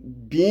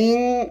and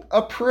being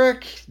a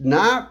prick,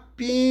 not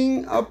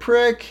being a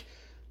prick,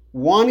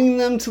 wanting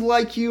them to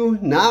like you,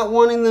 not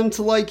wanting them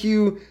to like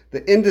you,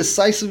 the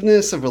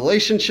indecisiveness of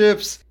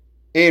relationships,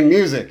 and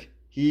music.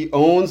 He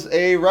owns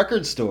a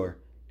record store,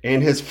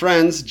 and his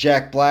friends,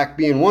 Jack Black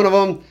being one of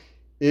them,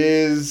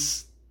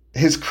 is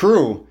his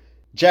crew.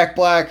 Jack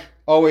Black,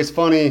 always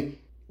funny,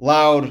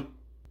 loud,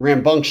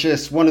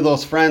 rambunctious, one of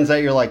those friends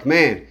that you're like,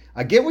 man,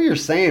 I get what you're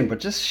saying, but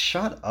just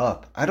shut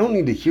up. I don't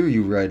need to hear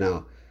you right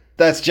now.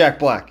 That's Jack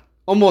Black.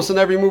 Almost in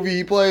every movie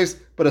he plays,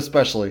 but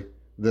especially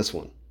this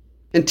one.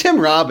 And Tim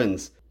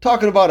Robbins,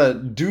 talking about a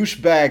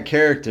douchebag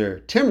character.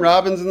 Tim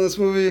Robbins in this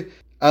movie,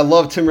 I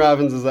love Tim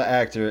Robbins as an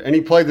actor, and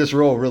he played this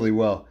role really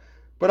well.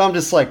 But I'm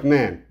just like,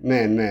 man.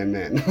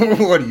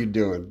 What are you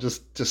doing?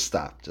 Just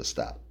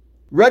stop.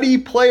 Ready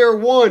Player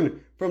One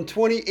from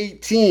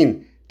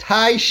 2018.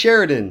 Ty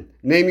Sheridan,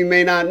 name you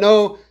may not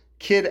know,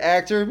 kid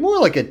actor, more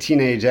like a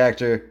teenage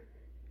actor.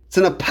 It's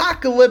an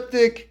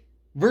apocalyptic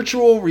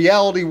virtual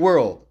reality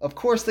world. Of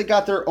course, they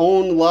got their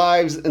own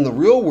lives in the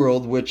real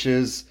world, which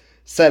is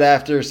set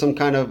after some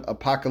kind of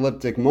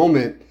apocalyptic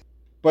moment.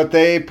 But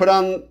they put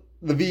on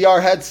the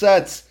VR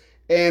headsets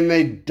and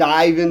they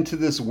dive into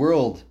this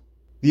world.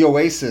 The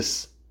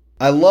Oasis.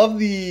 I love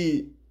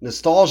the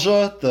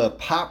nostalgia, the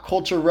pop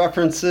culture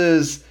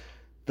references,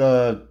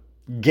 the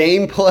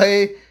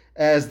gameplay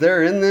as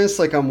they're in this.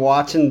 Like, I'm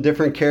watching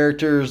different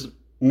characters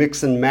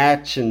mix and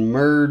match and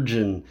merge,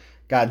 and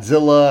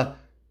Godzilla,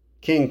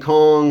 King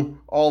Kong,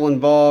 all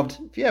involved.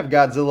 If you have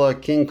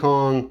Godzilla, King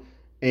Kong,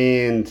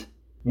 and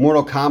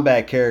Mortal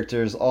Kombat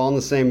characters all in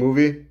the same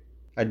movie,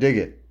 I dig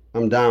it.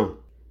 I'm down.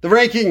 The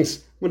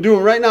rankings we're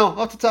doing right now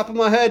off the top of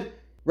my head.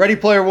 Ready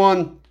Player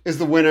One is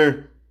the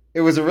winner.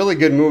 It was a really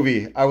good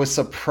movie. I was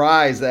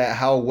surprised at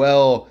how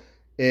well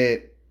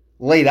it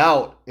laid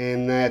out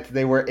and that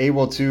they were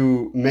able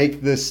to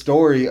make this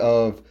story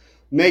of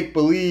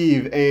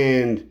make-believe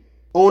and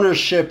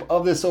ownership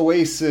of this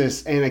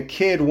oasis and a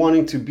kid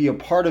wanting to be a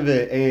part of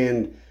it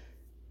and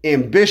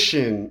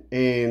ambition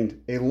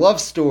and a love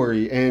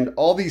story and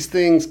all these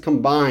things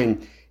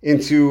combined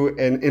into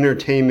an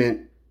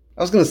entertainment,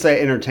 I was going to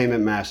say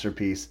entertainment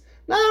masterpiece.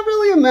 Not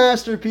really a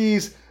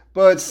masterpiece,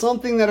 but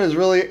something that is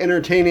really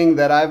entertaining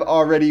that I've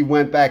already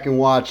went back and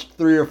watched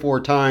 3 or 4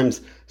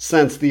 times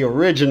since the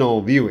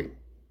original viewing.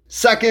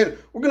 Second,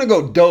 we're going to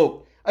go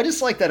dope. I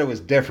just like that it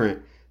was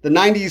different. The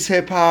 90s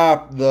hip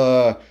hop,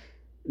 the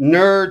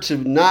nerd to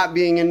not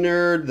being a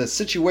nerd, the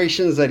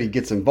situations that he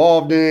gets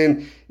involved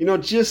in,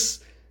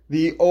 just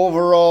the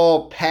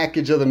overall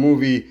package of the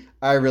movie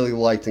I really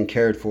liked and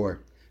cared for.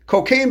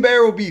 Cocaine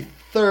Bear will be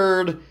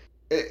third.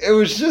 It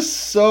was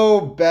just so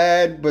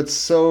bad, but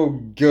so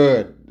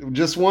good.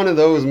 Just one of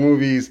those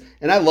movies.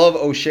 And I love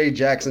O'Shea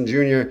Jackson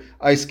Jr.,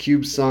 Ice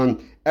Cube's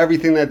son.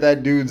 Everything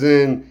that dude's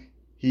in,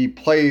 he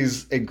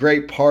plays a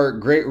great part,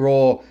 great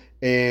role.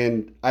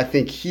 And I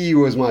think he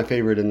was my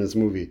favorite in this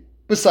movie,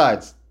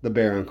 besides the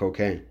bear on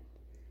cocaine.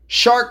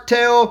 Shark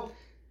Tale.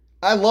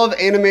 I love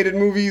animated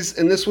movies,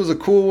 and this was a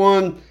cool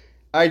one.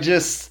 I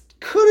just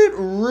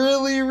couldn't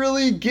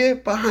really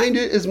get behind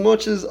it as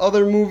much as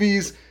other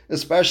movies,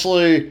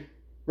 especially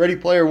Ready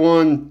Player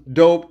One,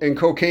 Dope, and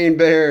Cocaine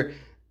Bear.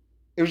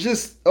 It was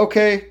just,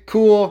 okay,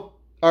 cool.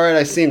 All right,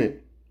 I seen it.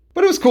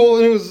 But it was cool,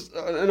 and it was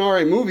an all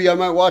right movie. I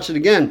might watch it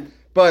again.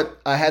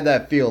 But I had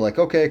that feel like,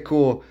 okay,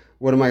 cool.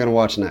 What am I going to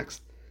watch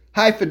next?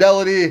 High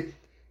Fidelity.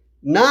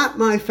 Not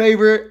my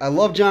favorite. I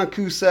love John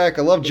Cusack.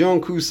 I love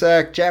Joan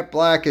Cusack. Jack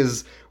Black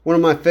is one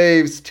of my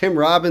faves. Tim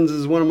Robbins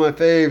is one of my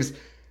faves.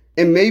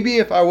 And maybe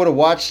if I would have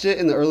watched it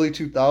in the early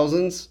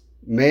 2000s,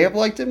 may have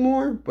liked it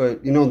more.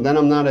 But, then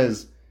I'm not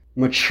as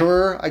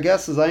mature, I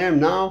guess, as I am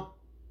now.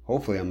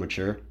 Hopefully I'm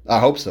mature. I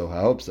hope so.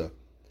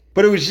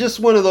 But it was just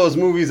one of those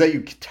movies that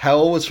you could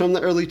tell was from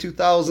the early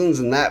 2000s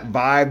and that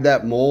vibe,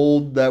 that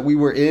mold that we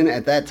were in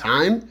at that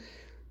time.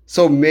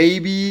 So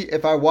maybe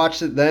if I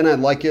watched it then, I'd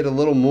like it a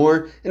little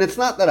more. And it's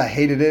not that I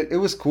hated it. It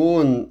was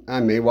cool and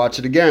I may watch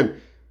it again.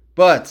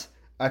 But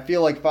I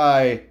feel like if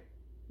I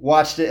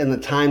watched it in the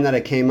time that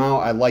it came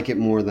out, I'd like it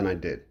more than I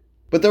did.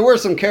 But there were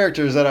some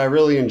characters that I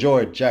really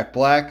enjoyed. Jack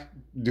Black,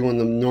 doing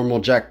the normal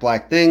Jack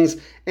Black things.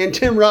 And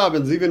Tim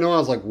Robbins, even though I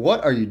was like,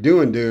 what are you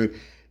doing, dude?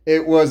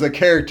 It was a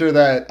character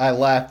that I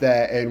laughed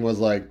at and was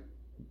like,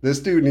 this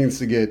dude needs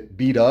to get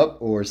beat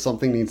up or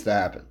something needs to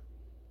happen.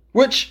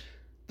 Which,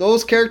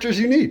 those characters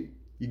you need.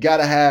 You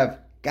gotta have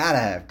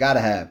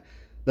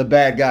the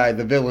bad guy,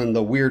 the villain,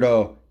 the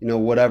weirdo,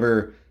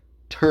 whatever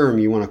term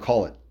you want to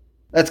call it.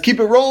 Let's keep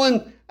it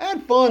rolling. I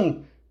had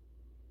fun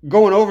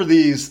going over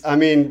these.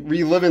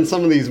 Reliving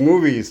some of these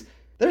movies.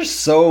 There's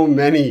so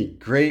many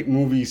great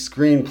movie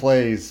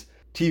screenplays,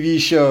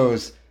 TV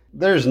shows.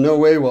 There's no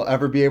way we'll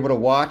ever be able to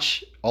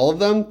watch all of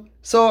them.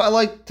 So I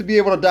like to be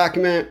able to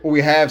document what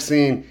we have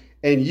seen.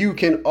 And you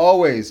can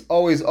always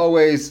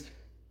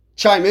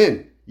chime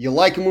in. You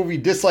like a movie,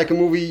 dislike a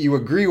movie, you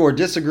agree or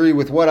disagree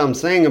with what I'm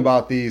saying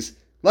about these.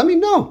 Let me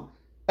know.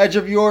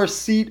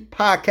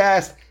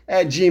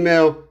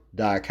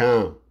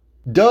 edgeofyourseatpodcast@gmail.com.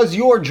 Does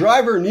your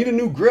driver need a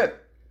new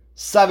grip?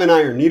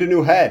 7-iron need a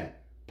new head?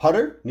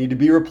 Putter need to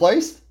be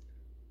replaced?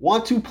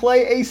 Want to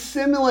play a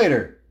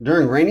simulator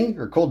during rainy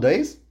or cold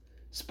days?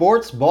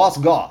 Sports Boss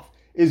Golf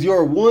is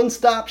your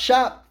one-stop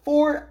shop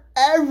for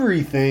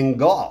everything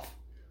golf.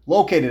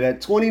 Located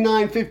at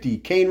 2950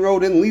 Kane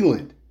Road in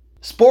Leland.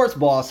 Sports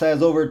Boss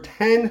has over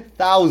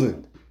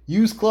 10,000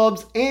 used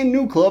clubs and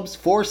new clubs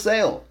for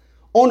sale.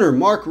 Owner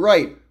Mark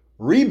Wright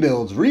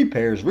rebuilds,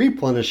 repairs,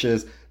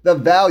 replenishes the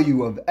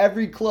value of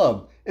every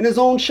club in his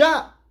own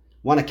shop.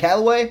 Want a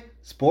Callaway?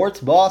 Sports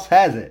Boss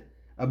has it.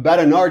 A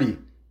Bettinardi,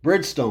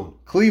 Bridgestone,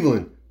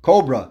 Cleveland,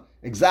 Cobra,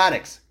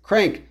 Exotics,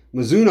 Crank,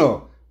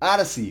 Mizuno,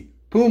 Odyssey,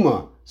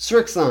 Puma,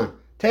 Strixon,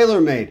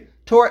 TaylorMade,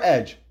 Tour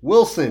Edge,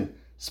 Wilson.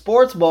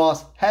 Sports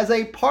Boss has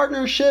a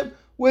partnership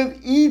with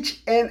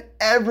each and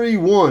every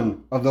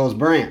one of those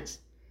brands.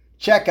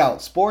 Check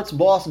out Sports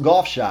Boss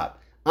Golf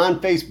Shop on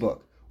Facebook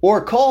or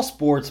call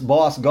Sports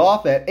Boss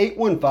Golf at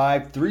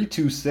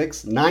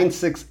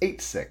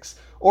 815-326-9686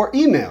 or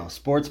email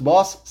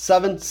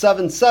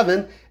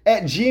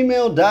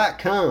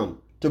sportsboss777@gmail.com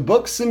to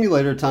book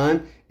simulator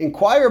time,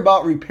 inquire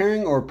about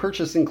repairing or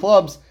purchasing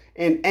clubs,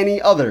 and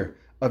any other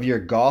of your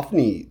golf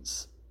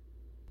needs.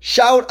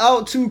 Shout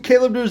out to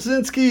Caleb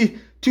Dzierzynski,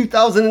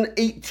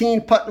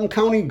 2018 Putnam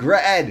County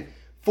grad,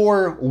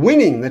 for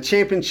winning the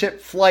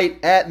championship Flite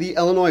at the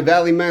Illinois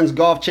Valley Men's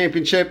Golf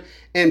Championship,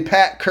 and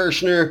Pat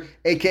Kerchner,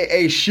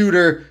 aka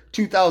Shooter,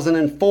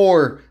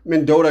 2004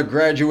 Mendota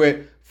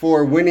graduate,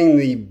 for winning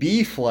the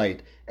B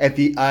Flite at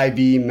the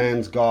IB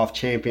Men's Golf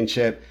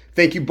Championship.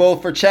 Thank you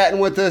both for chatting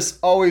with us.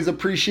 Always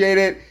appreciate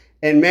it.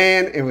 And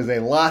man, it was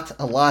a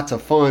lot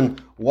of fun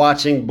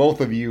watching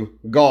both of you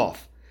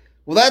golf.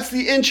 Well, that's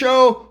the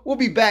intro. We'll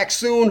be back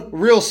soon,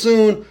 real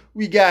soon.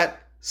 We got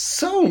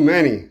so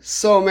many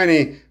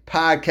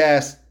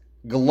podcasts,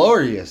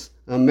 glorious,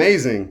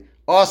 amazing,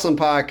 awesome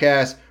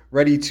podcasts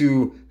ready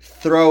to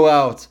throw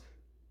out,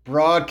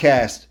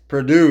 broadcast,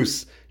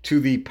 produce to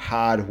the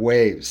pod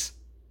waves.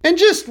 And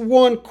just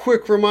one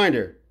quick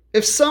reminder,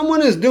 if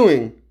someone is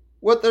doing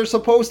what they're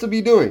supposed to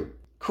be doing,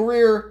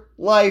 career,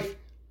 life,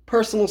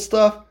 personal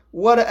stuff,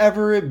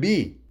 whatever it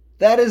be,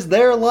 that is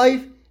their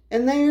life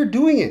and they are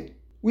doing it.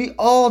 We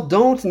all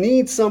don't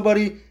need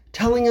somebody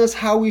telling us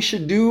how we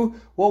should do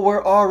what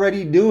we're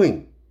already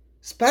doing,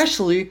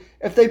 especially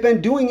if they've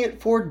been doing it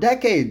for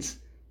decades.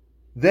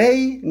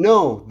 They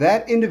know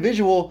that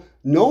individual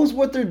knows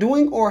what they're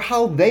doing or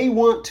how they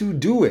want to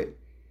do it.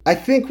 I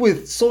think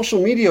with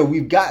social media,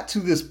 we've got to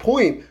this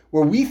point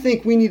where we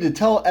think we need to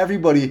tell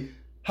everybody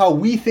how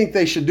we think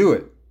they should do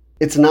it.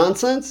 It's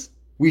nonsense.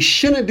 We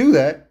shouldn't do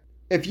that.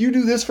 If you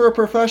do this for a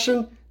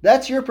profession,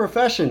 that's your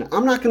profession.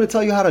 I'm not going to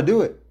tell you how to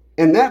do it.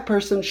 And that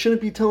person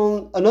shouldn't be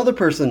telling another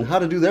person how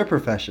to do their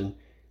profession.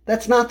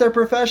 That's not their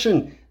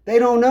profession. They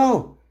don't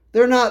know.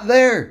 They're not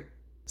there.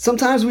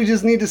 Sometimes we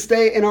just need to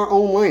stay in our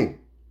own lane.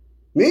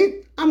 Me?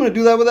 I'm going to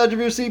do that with Edge of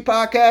Your Seat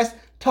podcast,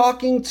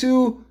 talking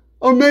to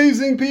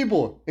amazing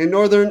people in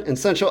Northern and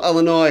Central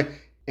Illinois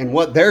and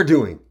what they're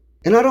doing.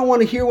 And I don't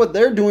want to hear what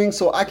they're doing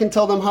so I can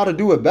tell them how to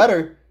do it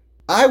better.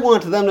 I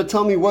want them to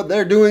tell me what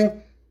they're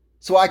doing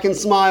so I can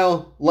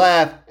smile,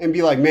 laugh, and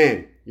be like,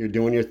 man, you're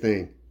doing your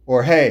thing.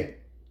 Or, hey,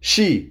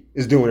 she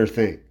is doing her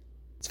thing.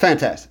 It's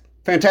fantastic.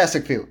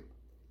 Fantastic feeling.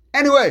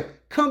 Anyway,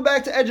 come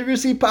back to Edge of Your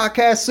Seat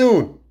podcast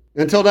soon.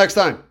 Until next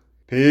time,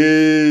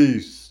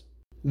 peace.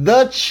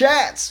 The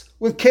chats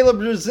with Caleb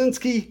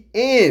Dzierzynski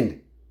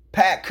and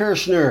Pat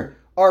Kerchner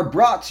are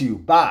brought to you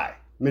by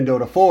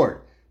Mendota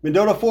Ford.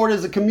 Mendota Ford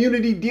is a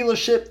community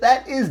dealership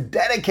that is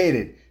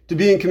dedicated to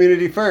being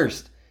community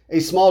first. A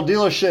small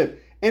dealership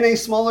in a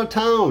smaller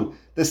town.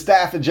 The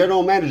staff and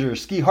general manager,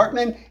 Ski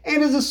Hartman,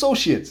 and his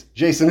associates,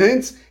 Jason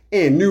Hintz,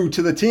 and new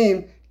to the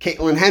team,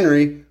 Caitlin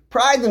Henry,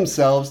 pride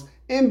themselves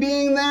in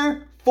being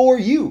there for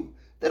you.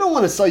 They don't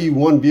want to sell you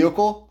one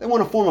vehicle. They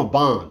want to form a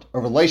bond, a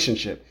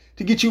relationship,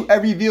 to get you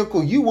every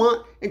vehicle you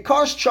want in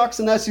cars, trucks,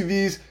 and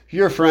SUVs for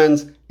your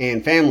friends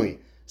and family.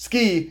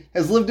 Ski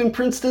has lived in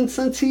Princeton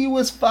since he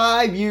was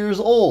 5 years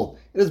old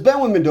and has been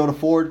with Mendota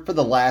Ford for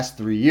the last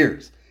 3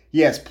 years.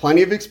 He has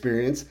plenty of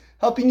experience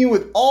helping you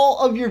with all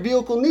of your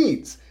vehicle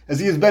needs, as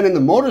he has been in the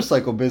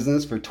motorcycle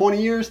business for 20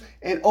 years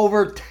and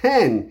over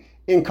 10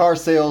 in car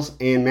sales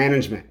and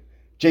management.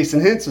 Jason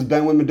Hintz has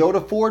been with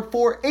Mendota Ford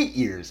for 8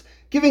 years,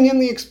 giving him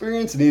the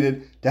experience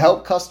needed to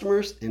help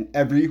customers in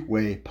every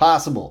way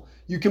possible.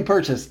 You can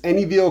purchase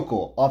any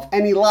vehicle off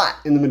any lot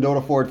in the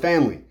Mendota Ford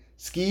family.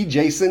 Ski,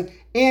 Jason,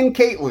 and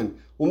Caitlin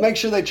will make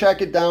sure they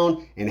track it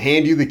down and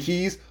hand you the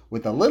keys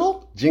with a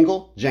little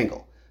jingle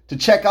jangle. To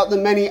check out the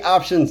many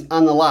options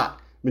on the lot,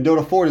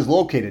 Mendota Ford is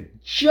located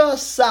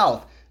just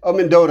south of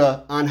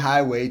Mendota on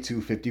Highway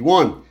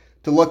 251.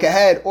 To look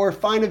ahead or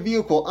find a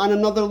vehicle on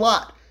another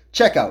lot,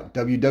 check out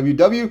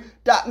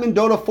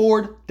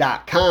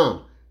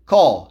www.mendotaford.com.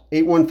 Call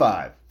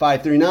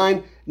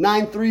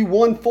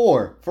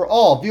 815-539-9314 for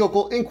all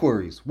vehicle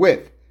inquiries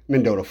with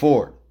Mendota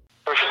Ford.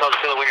 First, yourself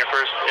to win your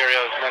first area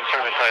men's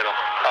tournament title.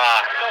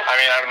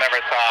 I've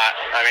never thought.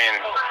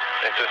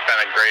 It's just been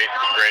a great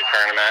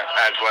tournament.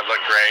 Edgewood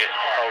looked great.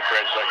 Oak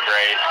Ridge looked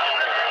great.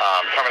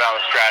 Coming down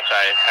the stretch,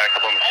 I had a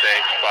couple of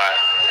mistakes, but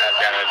at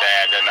the end of the day,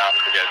 I did enough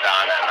to get it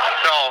done. And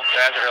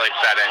it hasn't really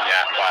set in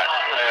yet, but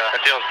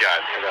it feels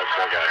good. It does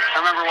feel good. I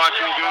remember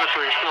watching you do this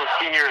when you're still a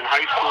senior in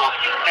high school,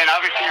 and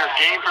obviously your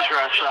game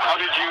progressed. How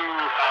did you,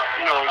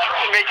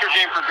 make your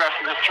game progress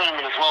in this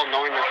tournament as well,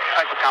 knowing the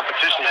type of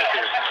competition that's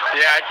here?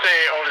 Yeah, I'd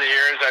say over the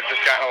years, I've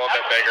just gotten a little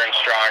bit bigger and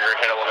stronger,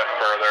 hit a little bit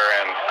further,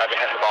 and I've been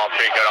hitting the ball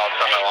pretty good all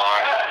summer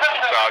long.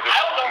 So just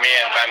me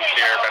and Ben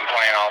Steer have been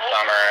playing all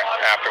summer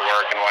after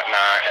work and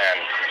whatnot, and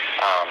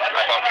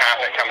I felt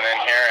confident coming in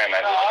here, and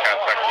I just kind of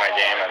stuck to my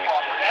game, and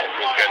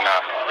it was good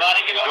enough.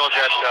 George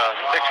had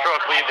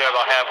 6-stroke lead there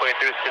about halfway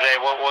through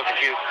today. What did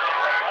you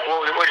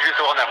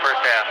do in that first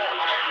half?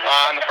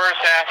 In the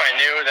first half, I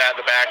knew that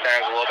the back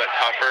nine was a little bit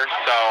tougher,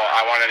 so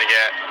I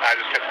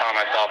just kept telling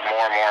myself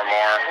more,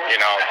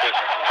 just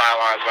pile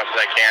on as much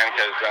as I can,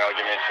 because that'll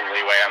give me some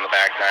leeway on the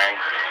back nine.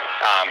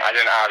 I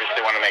didn't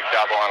obviously want to make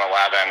double on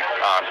 11.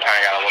 Kind of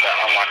got a little bit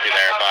unlucky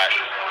there, but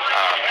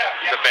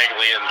the big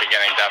lead in the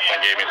beginning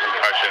definitely gave me some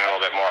cushion and a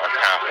little bit more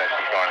confidence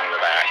going into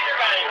the back.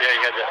 Yeah,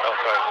 you had that.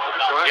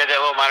 You had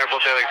that little minor blow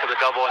there for the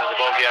double and the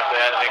bogey after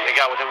that. And they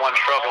got within one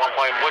stroke at one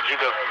point. What did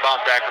you do to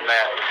bounce back from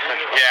that?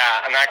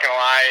 Yeah, I'm not gonna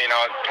lie.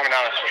 Coming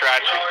down the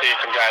stretch, you see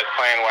some guys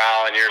playing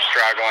well, and you're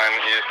struggling.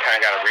 You just kind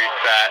of got to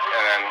reset.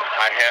 And then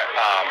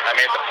I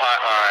made the putt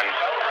on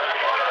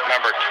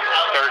number 13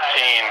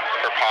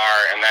 for par,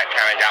 and that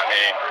kind of got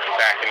me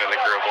back into the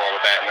groove a little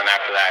bit. And then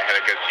after that, I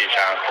hit a good tee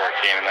shot on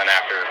 14. And then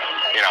after,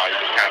 you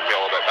just kind of feel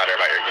a little bit better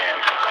about your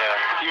game.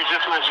 Yeah. You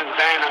just mentioned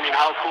Ben.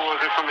 How cool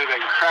is it something that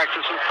you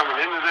practice with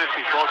coming into this?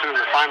 You go through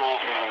the final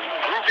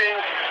grouping,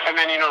 and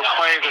then,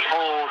 play this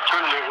whole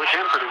tournament with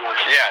him pretty much.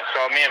 Yeah,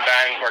 so me and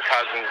Ben, we're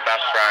cousins,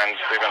 best friends.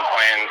 We've been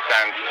playing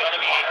since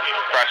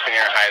freshman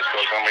year of high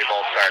school when we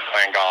both started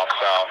playing golf.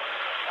 So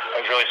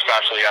it was really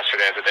special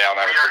yesterday. It's a day I'll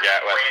never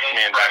forget with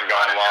me and Ben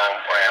going low.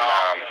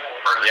 And,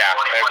 it was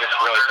just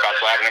really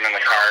special having him in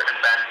the cart.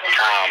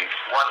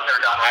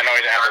 I know he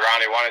didn't have the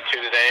round he wanted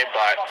to today,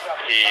 but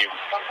he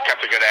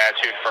kept a good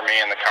attitude for me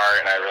in the cart,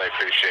 and I really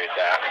appreciate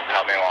that. It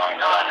helped me along.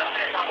 So.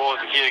 What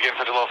was the key to getting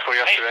such a low score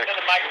yesterday?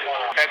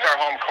 It's our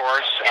home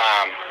course.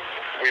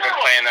 We've been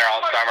playing there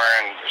all summer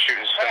and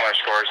shooting similar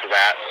scores to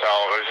that, so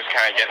it was just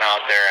kind of getting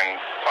out there and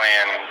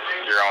playing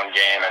your own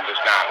game and just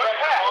not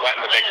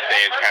letting the big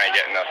stage kind of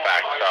get in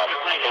effect. So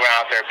we went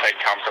out there, played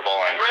comfortable,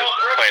 and just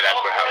played as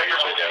how we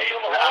usually do.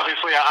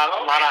 Obviously,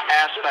 a lot of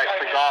aspects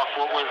to golf.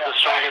 What was the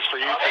strongest for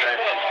you today?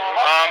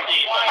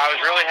 I was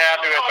really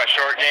happy with my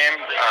short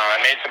game. I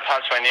made some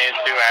putts when I needed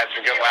to. I had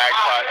some good lag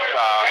putts.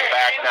 The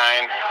back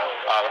nine.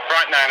 The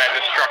front nine, I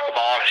just struck the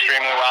ball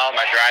extremely well.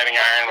 My driving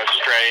iron was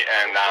straight,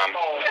 and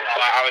so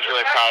I was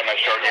really proud of my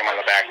short game on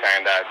the back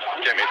nine to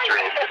get me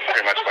through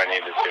pretty much what I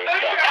needed to. So.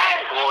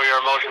 What were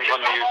your emotions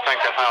when you sank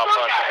that final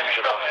putt to finish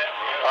it off?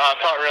 It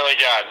felt really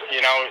good.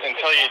 You know,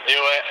 until you do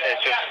it,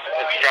 it's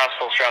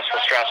stressful,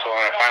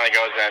 and it finally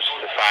goes in. It's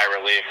just a sigh of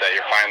relief that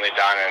you're finally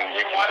done, and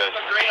you can just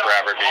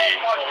forever be,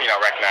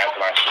 recognized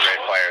amongst the great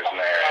players in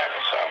the area.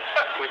 So.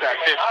 Was that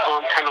fifth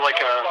bump kind of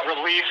like a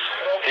relief?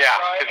 Yeah,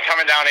 it's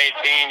coming down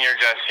 18. You're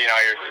just,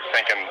 you're just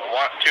thinking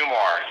two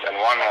more, and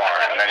one more,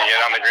 and then you get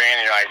on the green,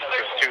 and you're like,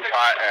 just two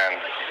putt, and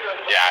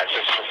yeah, it's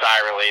just a sigh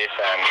of relief,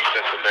 and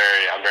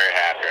I'm very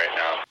happy right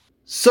now.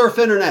 Surf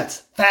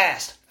Internet's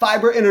fast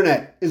fiber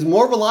internet is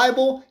more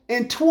reliable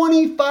and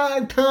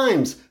 25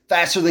 times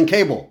faster than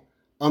cable.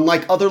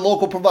 Unlike other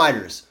local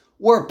providers,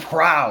 we're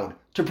proud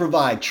to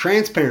provide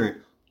transparent,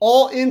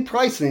 all-in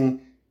pricing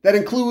that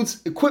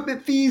includes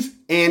equipment fees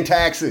and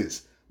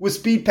taxes. With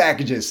speed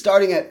packages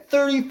starting at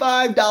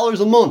 $35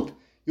 a month,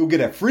 you'll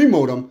get a free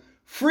modem,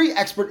 free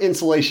expert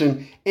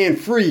installation, and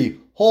free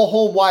whole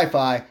home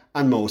Wi-Fi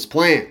on most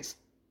plans.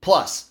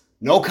 Plus,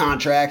 no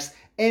contracts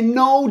and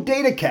no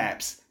data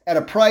caps at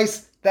a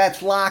price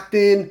that's locked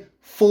in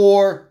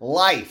for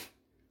life.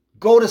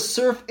 Go to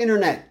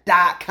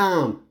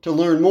surfinternet.com to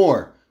learn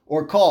more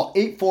or call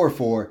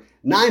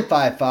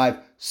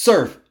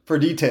 844-955-SURF for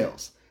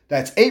details.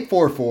 That's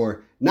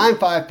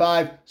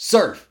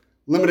 844-955-SURF.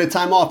 Limited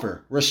time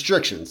offer.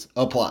 Restrictions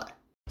apply.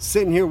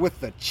 Sitting here with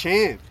the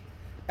champ,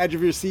 Edge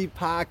of Your Seat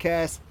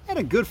podcast at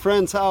a good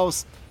friend's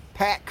house.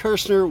 Pat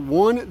Kerchner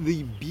won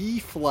the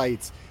B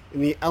Flites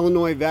in the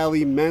Illinois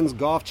Valley Men's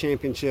Golf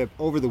Championship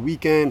over the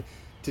weekend.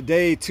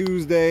 Today,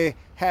 Tuesday,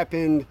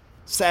 happened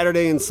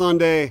Saturday and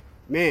Sunday.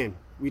 Man,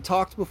 we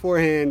talked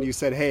beforehand. You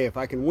said, hey, if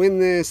I can win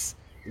this,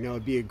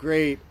 it'd be a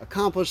great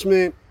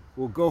accomplishment.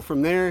 We'll go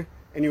from there.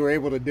 And you were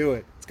able to do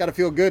it. It's got to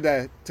feel good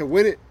to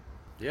win it.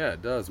 Yeah,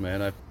 it does,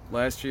 man.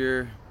 Last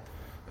year,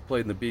 I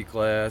played in the B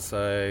class.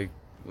 I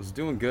was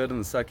doing good in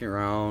the second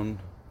round.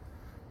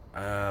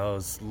 I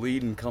was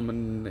leading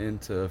coming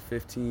into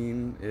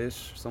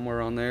 15-ish, somewhere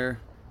around there.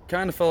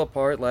 Kind of fell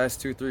apart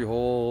last 2-3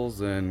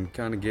 holes and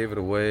kind of gave it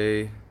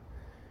away.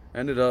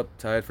 Ended up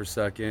tied for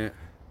second.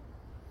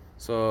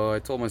 So I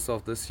told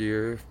myself this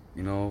year,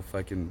 if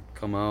I can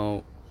come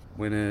out,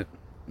 win it,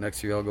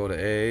 next year I'll go to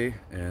A,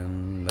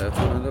 and that's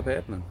what ended up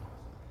happening.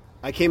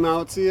 I came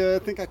out to you, I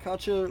think I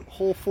caught you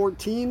hole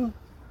 14,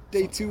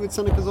 day 2 at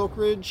Seneca's Oak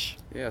Ridge.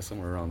 Yeah,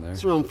 somewhere around there.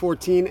 It's around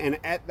 14, and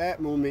at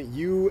that moment,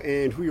 you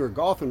and who you were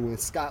golfing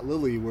with, Scott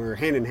Lilly, were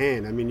hand in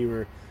hand. I mean, you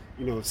were,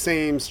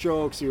 same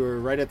strokes, you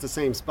were right at the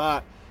same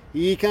spot.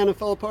 He kind of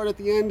fell apart at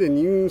the end, and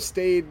you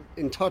stayed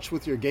in touch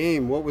with your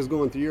game. What was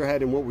going through your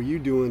head, and what were you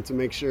doing to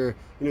make sure,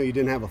 you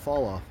didn't have a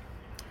fall off?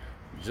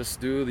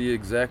 Just do the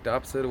exact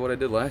opposite of what I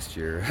did last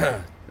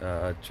year.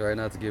 Try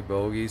not to get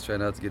bogeys, try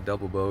not to get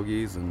double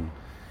bogeys, and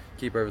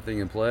keep everything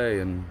in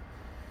play. And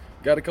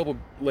got a couple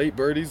late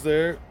birdies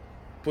there,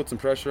 put some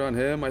pressure on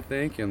him, I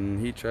think,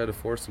 and he tried to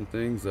force some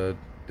things that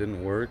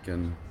didn't work,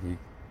 and he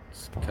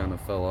just kind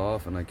of fell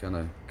off, and I kind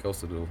of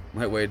coasted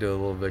my way to a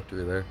little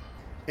victory there.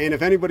 And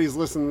if anybody's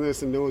listening to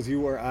this and knows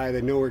you or I,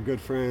 they know we're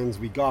good friends,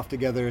 we golf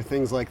together,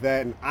 things like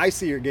that, and I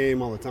see your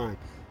game all the time.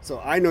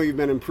 So I know you've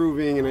been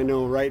improving, and I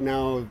know right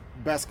now,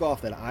 best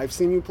golf that I've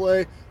seen you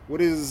play.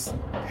 What is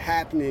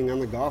happening on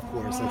the golf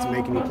course that's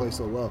making you play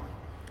so well?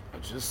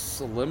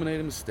 Just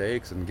eliminating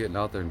mistakes and getting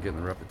out there and getting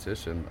the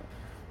repetition.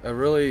 I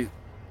really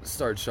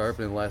started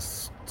sharpening the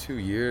last 2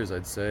 years,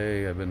 I'd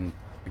say. I've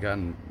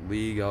gotten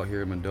league out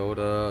here in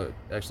Mendota,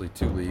 actually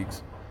 2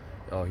 leagues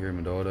out here in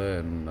Mendota,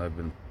 and I've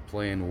been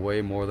playing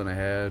way more than I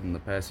had in the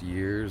past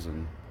years,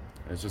 and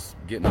it's just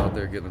getting out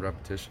there, getting the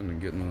repetition,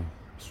 and getting the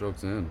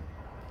strokes in.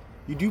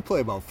 You do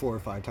play about 4 or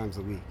 5 times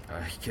a week.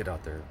 I get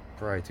out there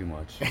probably too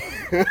much.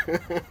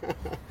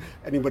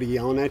 Anybody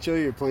yelling at you?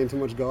 You're playing too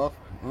much golf?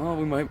 Well,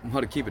 we might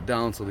want to keep it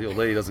down so the old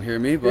lady doesn't hear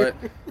me, but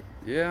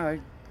yeah, I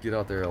get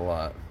out there a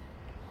lot.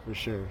 For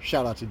sure.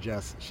 Shout out to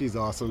Jess. She's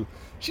awesome.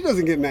 She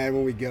doesn't get mad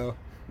when we go.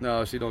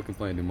 No, she don't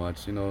complain too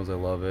much. She knows I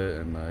love it,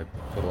 and I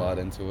put a lot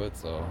into it,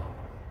 so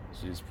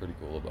she's pretty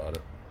cool about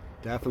it.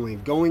 Definitely.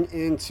 Going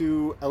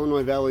into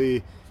Illinois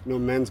Valley,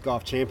 Men's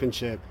Golf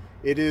Championship,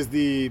 it is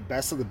the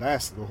best of the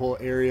best in the whole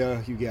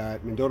area. You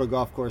got Mendota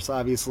Golf Course,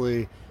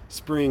 obviously,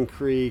 Spring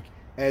Creek,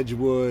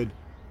 Edgewood,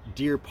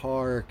 Deer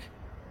Park,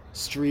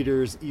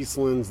 Streeters,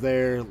 Eastlands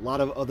there, a lot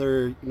of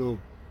other,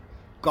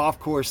 golf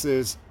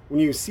courses.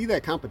 When you see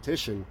that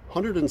competition,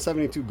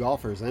 172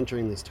 golfers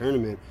entering this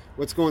tournament,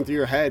 what's going through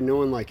your head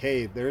knowing like,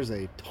 hey, there's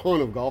a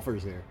ton of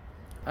golfers here?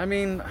 I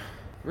mean,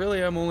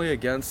 really, I'm only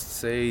against,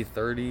 say,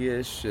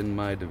 30-ish in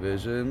my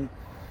division.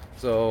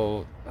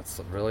 So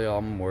that's really all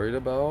I'm worried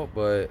about.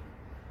 But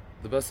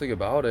the best thing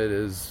about it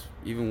is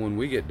even when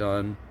we get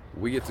done,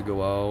 we get to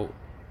go out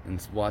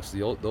and watch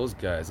those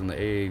guys in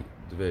the A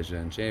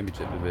division,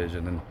 championship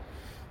division, and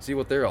see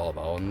what they're all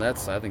about. And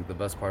that's, I think, the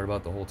best part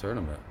about the whole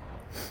tournament.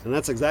 And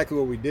that's exactly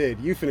what we did.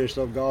 You finished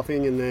up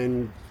golfing, and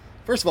then,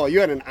 first of all, you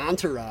had an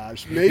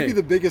entourage, maybe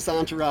the biggest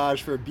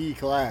entourage for B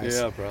class.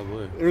 Yeah,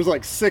 probably. There was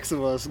like 6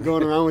 of us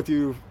going around with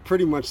you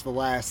pretty much the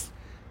last,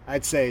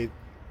 I'd say,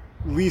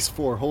 at least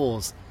 4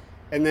 holes.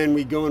 And then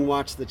we go and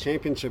watch the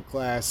championship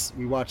class.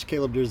 We watch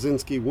Caleb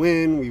Dzierzynski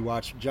win. We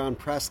watch John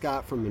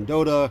Prescott from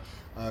Mendota,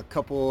 a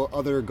couple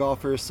other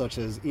golfers such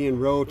as Ian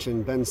Roach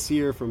and Ben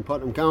Sear from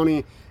Putnam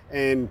County.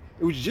 And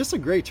it was just a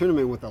great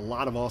tournament with a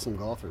lot of awesome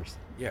golfers.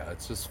 Yeah,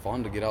 it's just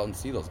fun to get out and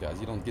see those guys.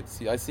 You don't get to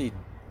see, I see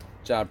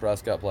John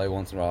Prescott play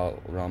once in a while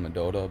around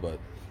Mendota, but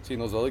seeing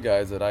those other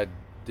guys that I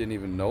didn't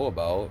even know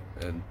about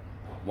and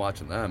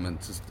watching them, and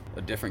it's just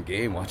a different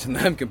game watching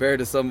them compared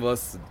to some of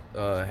us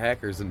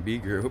hackers in B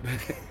group.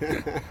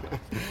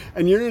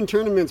 And you're in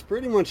tournaments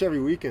pretty much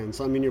every weekend,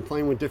 so I mean, you're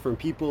playing with different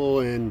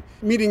people and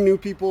meeting new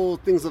people,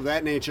 things of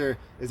that nature.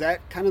 Is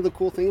that kind of the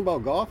cool thing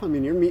about golf? I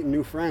mean, you're meeting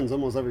new friends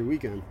almost every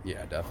weekend.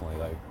 Yeah, definitely.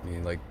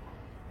 Like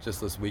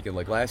just this weekend,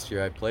 like last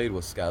year I played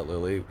with Scott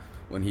Lilly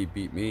when he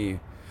beat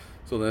me,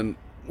 so then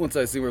once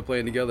I see we're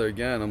playing together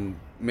again, I'm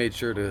made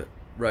sure to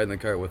ride in the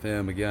cart with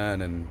him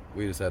again, and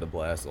we just had a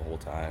blast the whole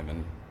time.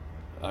 And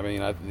I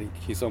mean, I think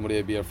he's somebody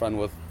I'd be a friend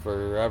with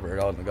forever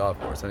out on the golf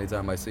course.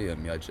 Anytime I see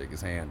him, I'd shake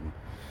his hand. And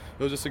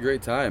it was just a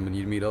great time, and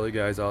you'd meet other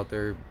guys out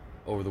there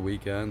over the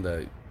weekend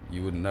that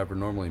you would never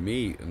normally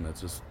meet, and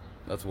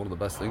that's one of the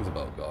best things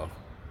about golf.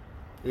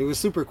 It was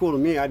super cool to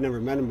me. I'd never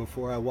met him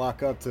before. I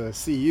walk up to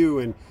see you,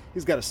 and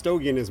he's got a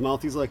stogie in his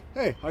mouth. He's like,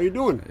 "Hey, how you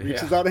doing?"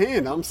 Reaches out a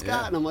hand. I'm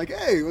Scott, and I'm like,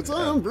 "Hey, what's up?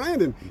 I'm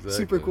Brandon." Exactly.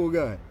 Super cool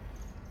guy.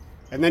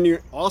 And then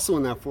you're also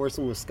in that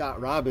foursome with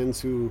Scott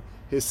Robbins, who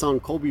his son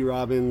Colby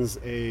Robbins,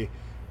 a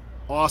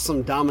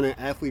awesome dominant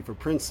athlete for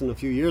Princeton a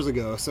few years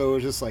ago. So it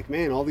was just like,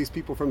 man, all these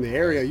people from the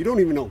area, you don't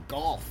even know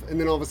golf, and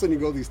then all of a sudden you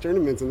go to these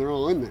tournaments and they're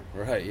all in there.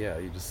 Right? Yeah,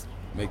 you just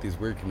make these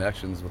weird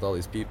connections with all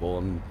these people,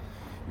 and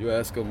you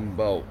ask them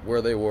about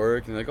where they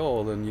work, and like,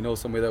 oh, then you know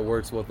somebody that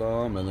works with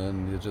them, and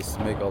then you just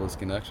make all these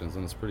connections,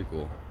 and it's pretty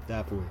cool.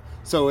 Definitely.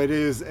 So it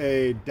is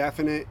a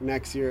definite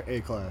next year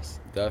A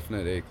class.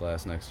 Definite A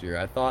class next year.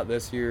 I thought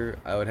this year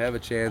I would have a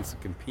chance to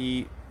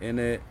compete in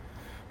it,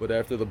 but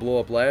after the blow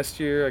up last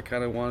year, I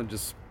kind of wanted to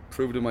just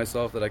prove to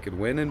myself that I could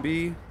win in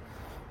B.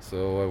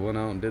 So I went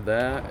out and did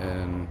that,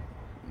 and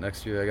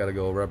next year I got to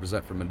go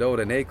represent for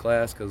Mendota in A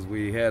class because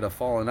we had a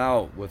falling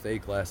out with A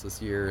class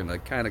this year, and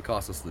it kind of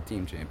cost us the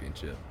team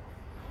championship.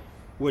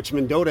 Which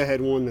Mendota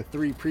had won the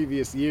 3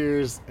 previous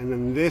years, and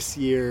then this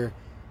year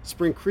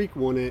Spring Creek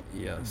won it,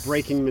 yes,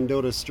 breaking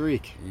Mendota's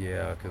streak.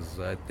 Yeah, because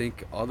I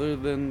think other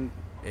than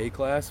A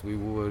class, we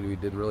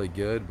did really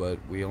good, but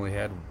we only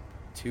had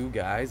 2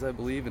 guys, I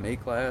believe, in A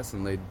class,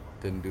 and they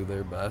didn't do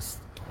their best.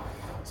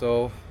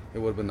 So it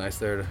would have been nice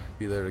there to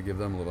be there to give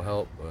them a little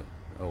help, but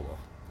oh well.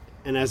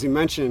 And as you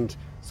mentioned,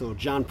 so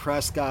John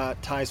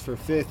Prescott ties for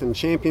 5th in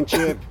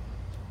championship.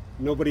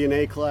 Nobody in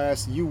A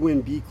class. You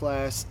win B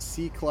class.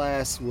 C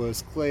class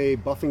was Clay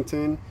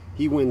Buffington.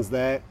 He wins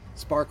that.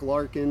 Spark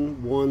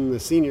Larkin won the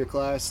senior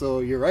class. So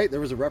you're right,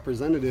 there was a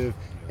representative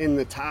in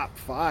the top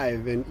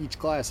 5 in each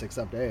class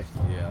except A.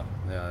 Yeah,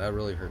 that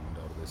really hurt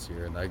Mendota this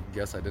year. And I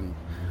guess I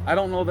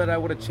don't know that I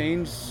would have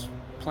changed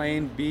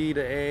playing B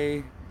to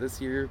A this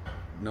year,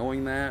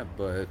 knowing that,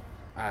 but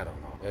I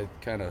don't know. It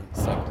kind of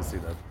sucked to see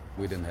that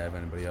we didn't have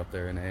anybody up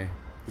there in A.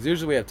 Because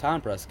usually we have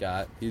Tom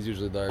Prescott. He's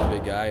usually our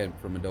big guy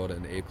from Mendota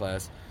in the A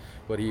class,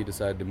 but he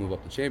decided to move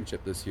up the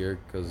championship this year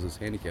because his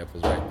handicap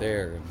was right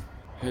there,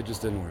 and it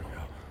just didn't work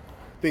out.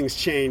 Things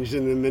changed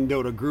in the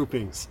Mendota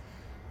groupings.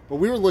 But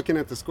we were looking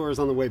at the scores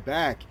on the way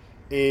back,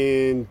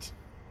 and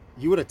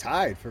you would have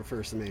tied for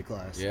first in A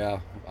class.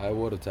 Yeah, I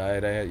would have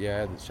tied. I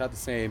had shot the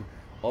same,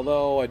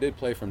 although I did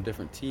play from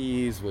different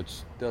tees,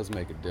 which does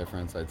make a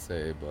difference, I'd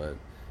say. But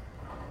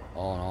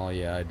all in all,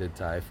 yeah, I did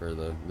tie for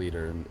the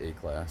leader in A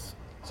class.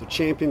 So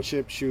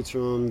championship shoots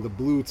from the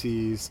blue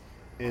tees,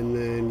 and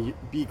then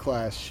B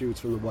class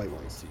shoots from the white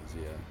ones.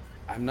 Yeah.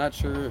 I'm not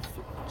sure if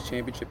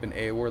championship and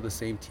A were the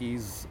same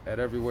tees at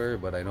everywhere,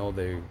 but I know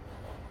they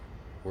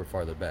were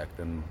farther back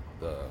than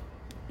the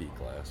B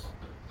class.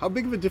 How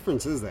big of a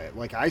difference is that?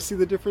 Like, I see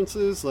the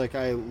differences. Like,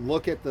 I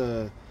look at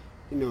the,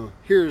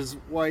 here's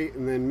white,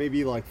 and then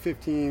maybe like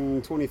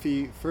 15, 20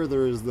 feet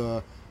further is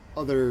the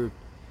other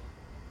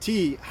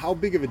tee. How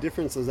big of a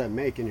difference does that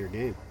make in your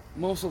game?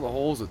 Most of the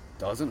holes, it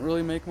doesn't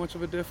really make much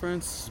of a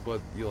difference,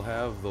 but you'll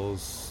have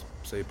those,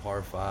 say,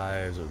 par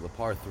 5s or the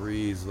par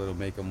 3s that'll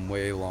make them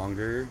way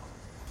longer.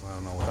 I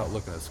don't know, without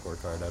looking at the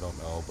scorecard, I don't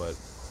know, but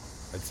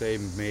I'd say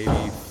maybe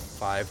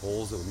 5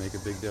 holes that would make a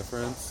big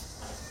difference.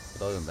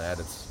 But other than that,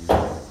 it's usually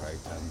probably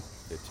 10,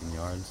 15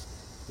 yards.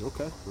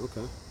 Okay.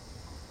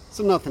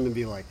 So nothing to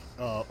be like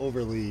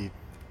overly...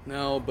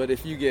 No, but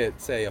if you get,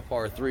 say, a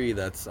par 3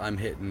 I'm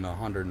hitting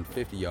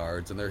 150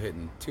 yards and they're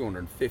hitting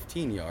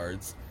 215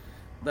 yards,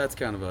 that's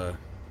kind of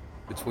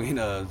between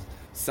a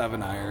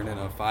 7-iron and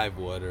a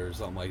 5-wood or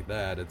something like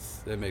that,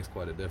 it makes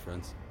quite a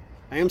difference.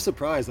 I am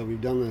surprised that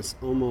we've done this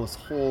almost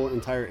whole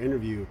entire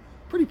interview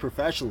pretty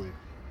professionally.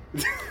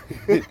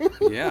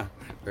 Yeah,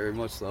 very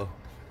much so.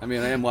 I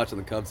mean, I am watching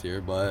the Cubs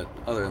here, but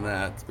other than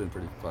that, it's been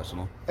pretty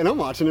professional. And I'm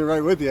watching it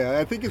right with you.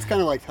 I think it's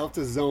kind of like helped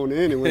us zone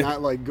in, and we're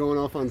not like going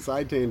off on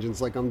side tangents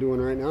like I'm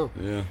doing right now.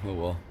 Yeah, oh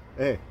well.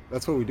 Hey,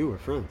 that's what we do. We're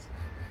friends.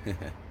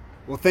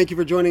 Well, thank you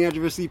for joining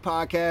Dzierzynski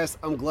Podcast.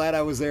 I'm glad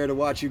I was there to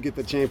watch you get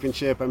the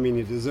championship. I mean,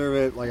 you deserve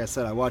it. Like I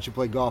said, I watch you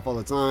play golf all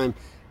the time,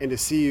 and to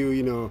see you,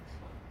 you know,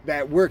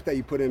 that work that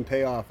you put in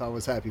pay off, I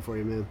was happy for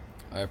you, man.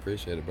 I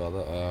appreciate it, brother.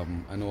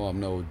 I know I'm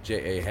no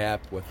J.A.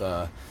 Happ with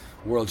a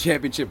world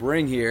championship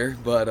ring here,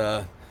 but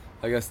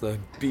I guess the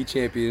B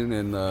champion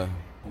and the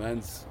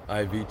men's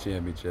IV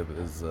championship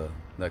is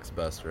next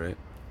best, right?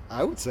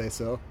 I would say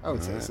so.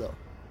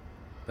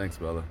 Thanks,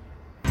 brother.